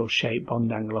tetrahedral shape,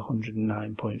 bond angle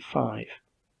 109.5.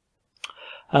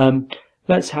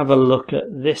 Let's have a look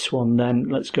at this one then.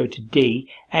 Let's go to D.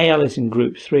 Al is in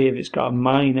group 3. If it's got a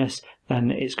minus, then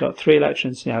it's got 3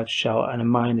 electrons in the outer shell, and a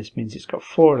minus means it's got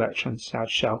 4 electrons in the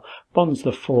outer shell. Bonds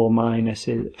the 4 minus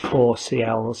is 4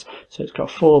 Cl's, so it's got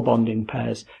 4 bonding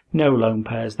pairs, no lone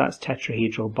pairs. That's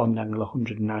tetrahedral, bond angle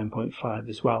 109.5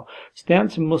 as well. So the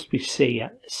answer must be C.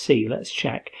 Let's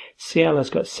check. Cl has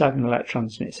got 7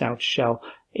 electrons in its outer shell.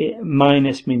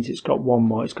 Minus means it's got 1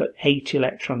 more. It's got 8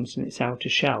 electrons in its outer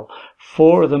shell.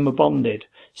 4 of them are bonded,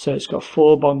 so it's got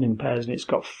 4 bonding pairs, and it's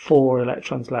got 4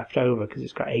 electrons left over because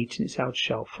it's got 8 in its outer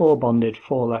shell. 4 bonded,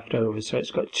 4 left over, so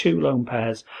it's got 2 lone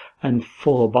pairs and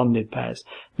 4 bonded pairs.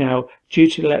 Now, due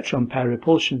to electron pair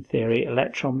repulsion theory,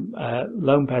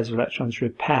 lone pairs of electrons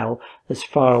repel as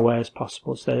far away as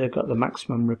possible, so they've got the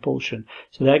maximum repulsion.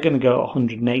 So they're going to go at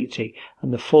 180,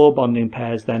 and the 4 bonding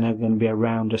pairs then are going to be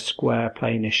around a square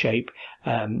planar shape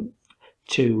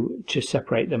to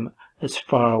separate them as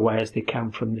far away as they can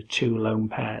from the 2 lone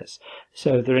pairs.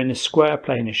 So if they're in a square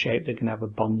planar shape, they're going to have a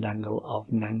bond angle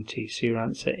of 90. So your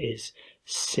answer is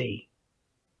C.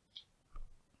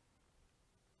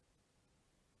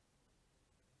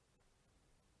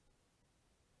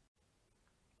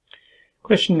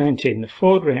 Question 19. The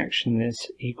forward reaction in this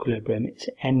equilibrium is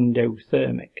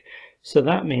endothermic. So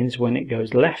that means when it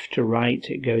goes left to right,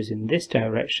 it goes in this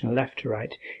direction, left to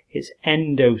right. It's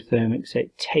endothermic, so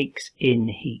it takes in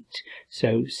heat.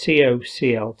 So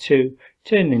COCl2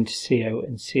 turned into CO,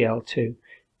 and Cl2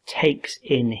 takes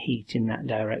in heat in that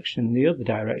direction. In the other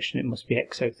direction, it must be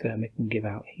exothermic and give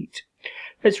out heat.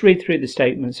 Let's read through the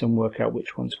statements and work out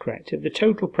which one's correct. If the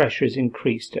total pressure is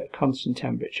increased at a constant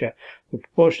temperature, the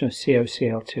proportion of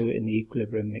COCl2 in the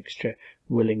equilibrium mixture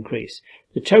will increase.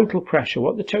 The total pressure,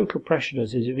 what the total pressure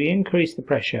does is if you increase the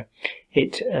pressure,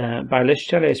 it, by Le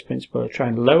Chatelier's principle, it'll try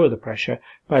and lower the pressure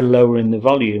by lowering the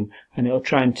volume, and it'll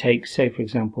try and take, say for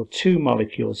example, 2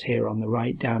 molecules here on the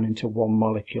right down into 1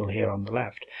 molecule here on the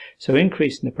left. So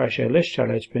increasing the pressure, Le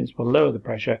Chatelier's principle, lower the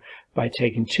pressure by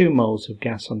taking 2 moles of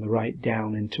gas on the right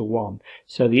down into 1.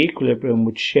 So the equilibrium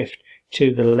would shift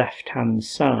to the left-hand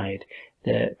side.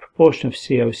 The proportion of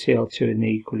COCl2 in the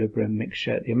equilibrium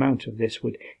mixture, the amount of this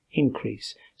would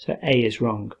increase. So A is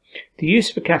wrong. The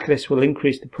use of a catalyst will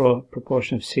increase the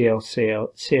proportion of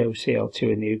COCl2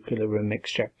 in the equilibrium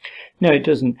mixture. No, it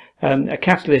doesn't. A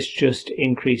catalyst just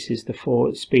increases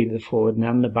the speed of the forward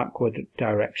and the backward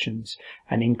directions,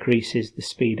 and increases the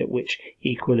speed at which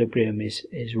equilibrium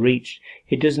is reached.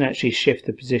 It doesn't actually shift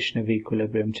the position of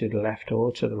equilibrium to the left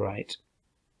or to the right.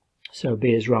 So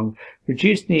B is wrong.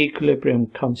 Reducing the equilibrium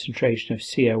concentration of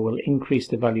CO will increase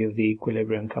the value of the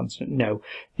equilibrium constant. No,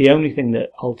 the only thing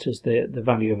that alters the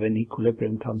value of an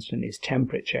equilibrium constant is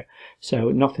temperature.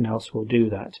 So nothing else will do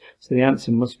that. So the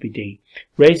answer must be D.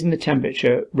 Raising the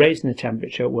temperature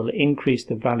will increase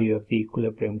the value of the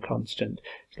equilibrium constant.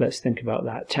 So let's think about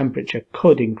that. Temperature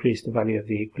could increase the value of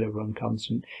the equilibrium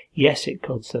constant. Yes, it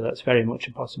could, so that's very much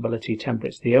a possibility. Temperature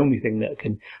is the only thing that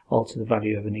can alter the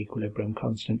value of an equilibrium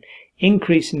constant.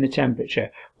 Increasing the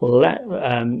temperature will let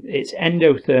it's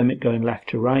endothermic going left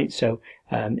to right, so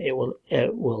it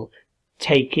will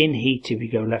take in heat if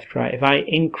you go left to right. If I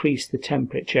increase the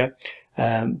temperature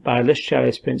by Le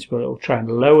Chatelier's principle, it will try and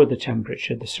lower the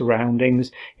temperature of the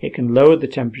surroundings. It can lower the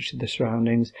temperature of the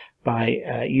surroundings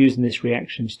by using this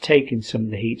reaction to take in some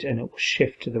of the heat, and it will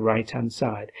shift to the right hand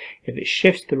side. If it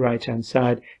shifts to the right hand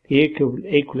side, the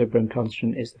equilibrium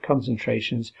constant is the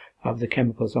concentrations of the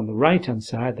chemicals on the right hand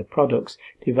side, the products,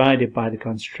 divided by the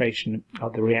concentration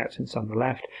of the reactants on the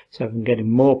left. So if I'm getting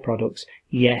more products,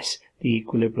 yes, the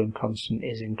equilibrium constant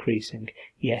is increasing.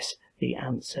 Yes, the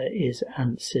answer is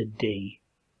answer D.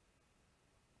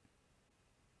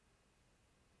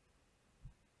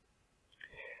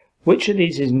 Which of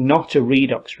these is not a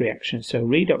redox reaction? So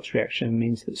redox reaction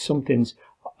means that something's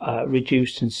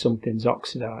reduced and something's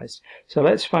oxidized. So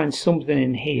let's find something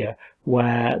in here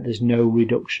where there's no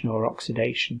reduction or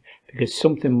oxidation, because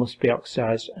something must be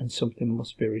oxidized and something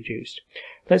must be reduced.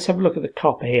 Let's have a look at the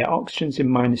copper here. Oxygen's in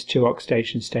 -2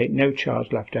 oxidation state, no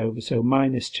charge left over, so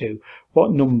 -2.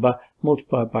 What number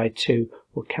multiplied by 2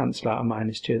 will cancel out a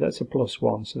 -2? That's a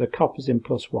 +1. So the copper's in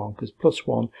 +1, because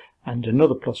 +1 and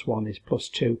another +1 is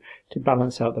 +2 to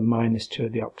balance out the -2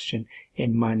 of the oxygen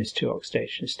in -2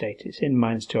 oxidation state. It's in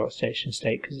 -2 oxidation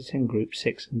state because it's in group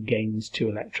 6 and gains 2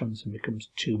 electrons and becomes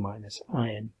 2-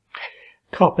 iron.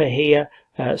 Copper here,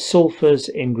 sulfur's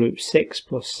in group 6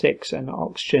 +6, and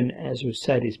oxygen, as we've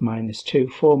said, is -2.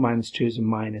 4 -2s are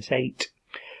 -8.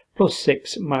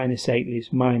 +6 -8 leaves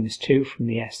 -2 from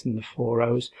the S and the 4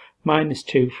 O's,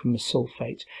 -2 from the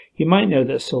sulfate. You might know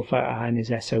that sulfate ion is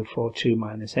SO4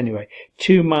 2- anyway.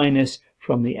 2-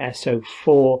 from the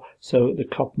SO4, so the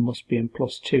copper must be in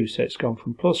 +2, so it's gone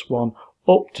from +1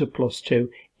 up to +2.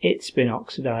 It's been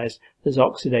oxidized. There's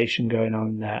oxidation going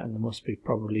on there, and there must be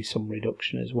probably some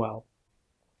reduction as well.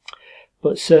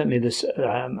 But certainly this,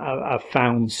 I've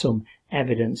found some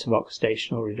evidence of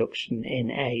oxidation or reduction in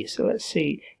A. So let's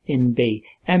see in B.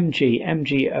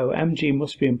 MgO. Mg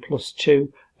must be in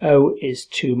 +2. O is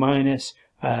 2-,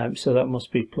 so that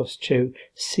must be +2.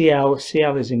 Cl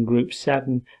is in group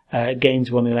 7,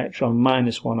 gains 1 electron,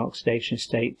 -1 oxidation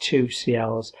state, 2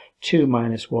 Cl's, 2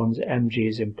 -1s, Mg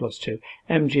is in +2.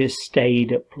 Mg has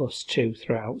stayed at +2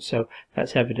 throughout, so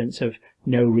that's evidence of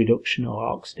no reduction or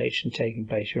oxidation taking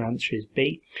place. Your answer is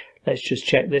B. Let's just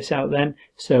check this out then.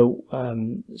 So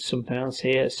something else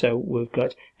here. So we've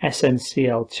got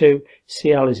SnCl2.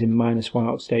 Cl is in -1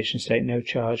 oxidation state, no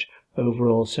charge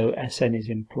overall, so Sn is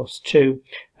in +2.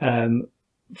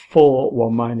 4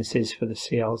 1- for the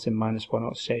Cl's in -1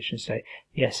 oxidation state.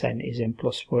 The Sn is in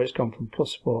 +4. It's gone from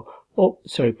 +2 up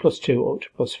to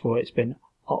 +4. It's been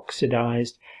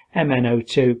oxidized.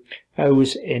 MnO2,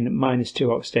 O's in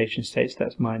 -2 oxidation states,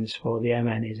 that's -4. The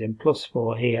Mn is in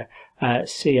 +4 here.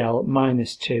 Cl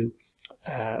 -2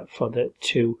 for the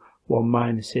 2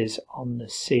 1- on the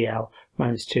Cl,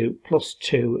 -2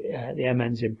 +2. The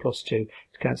Mn's in +2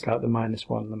 to cancel out the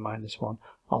 -1 and the -1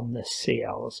 on the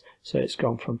Cl's. So it's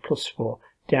gone from +4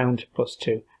 down to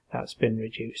 +2. That's been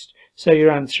reduced. So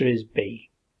your answer is B.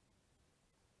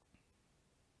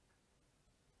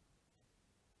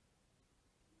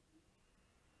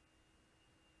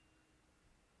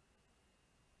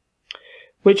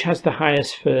 Which has the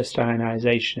highest first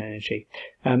ionization energy?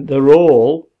 They're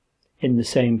all in the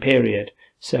same period.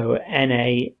 So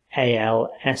Na,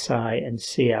 Al, Si and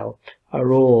Cl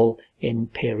are all in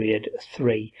period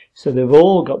 3. So they've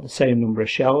all got the same number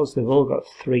of shells. They've all got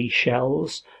 3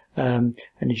 shells. And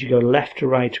as you go left to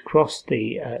right across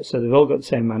the, so they've all got the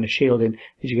same amount of shielding.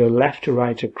 As you go left to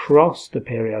right across the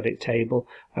periodic table,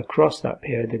 across that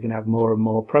period, they're going to have more and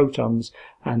more protons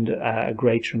and a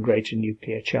greater and greater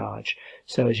nuclear charge.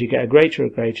 So as you get a greater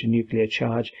and greater nuclear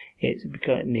charge,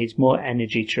 it needs more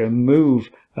energy to remove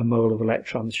a mole of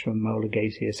electrons from a mole of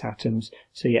gaseous atoms.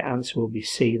 So your answer will be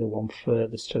C, the one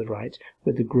furthest to the right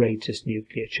with the greatest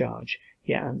nuclear charge.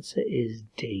 Your answer is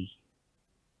D.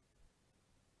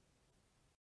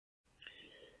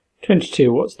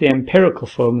 22. What's the empirical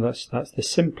formula? That's the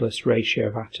simplest ratio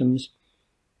of atoms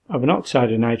of an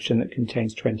oxide of nitrogen that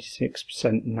contains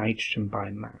 26% nitrogen by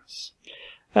mass.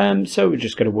 So we're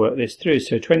just going to work this through.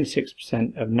 So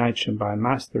 26% of nitrogen by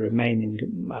mass, the remaining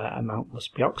amount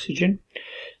must be oxygen.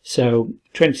 So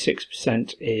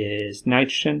 26% is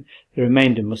nitrogen, the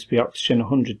remainder must be oxygen.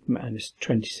 100 minus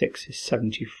 26 is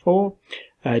 74.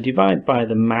 Divide by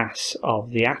the mass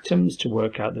of the atoms to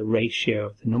work out the ratio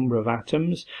of the number of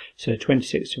atoms. So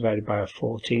 26 divided by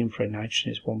 14 for a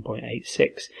nitrogen is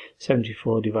 1.86.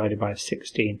 74 divided by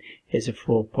 16 is a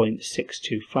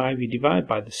 4.625. You divide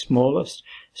by the smallest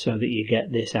so that you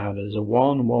get this out as a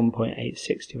 1.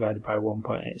 1.86 divided by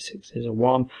 1.86 is a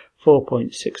 1.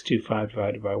 4.625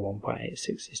 divided by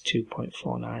 1.86 is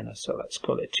 2.49, so let's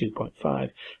call it 2.5.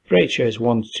 The ratio is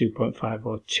 1 to 2.5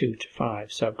 or 2 to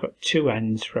 5, so I've got 2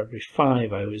 N's for every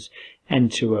 5 O's.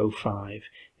 N2O5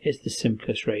 is the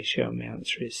simplest ratio, and my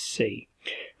answer is C.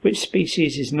 Which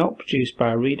species is not produced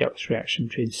by a redox reaction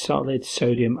between solid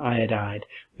sodium iodide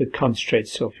with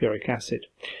concentrated sulfuric acid?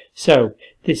 So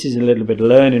this is a little bit of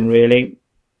learning really.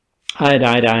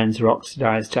 Iodide ions are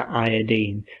oxidized to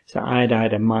iodine, so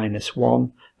iodide are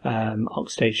 -1,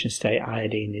 oxidation state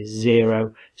iodine is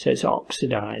 0, so it's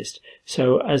oxidized.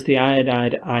 So as the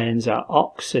iodide ions are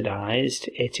oxidized,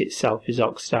 it itself is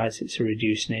oxidized, it's a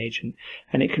reducing agent,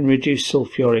 and it can reduce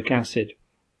sulfuric acid.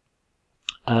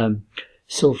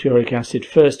 Sulfuric acid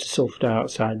first to sulfur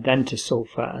dioxide, then to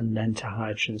sulfur, and then to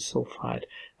hydrogen sulfide,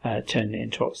 turning it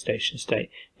into oxidation state,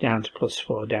 down to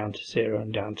 +4, down to 0,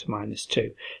 and down to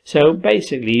 -2. So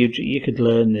basically you could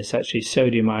learn this actually.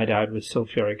 Sodium iodide with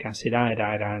sulfuric acid,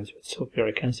 iodide ions with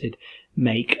sulfuric acid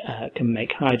can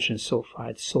make hydrogen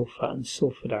sulfide, sulfur, and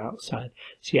sulfur dioxide.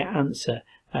 So your answer,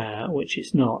 which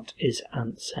it's not, is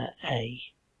answer A.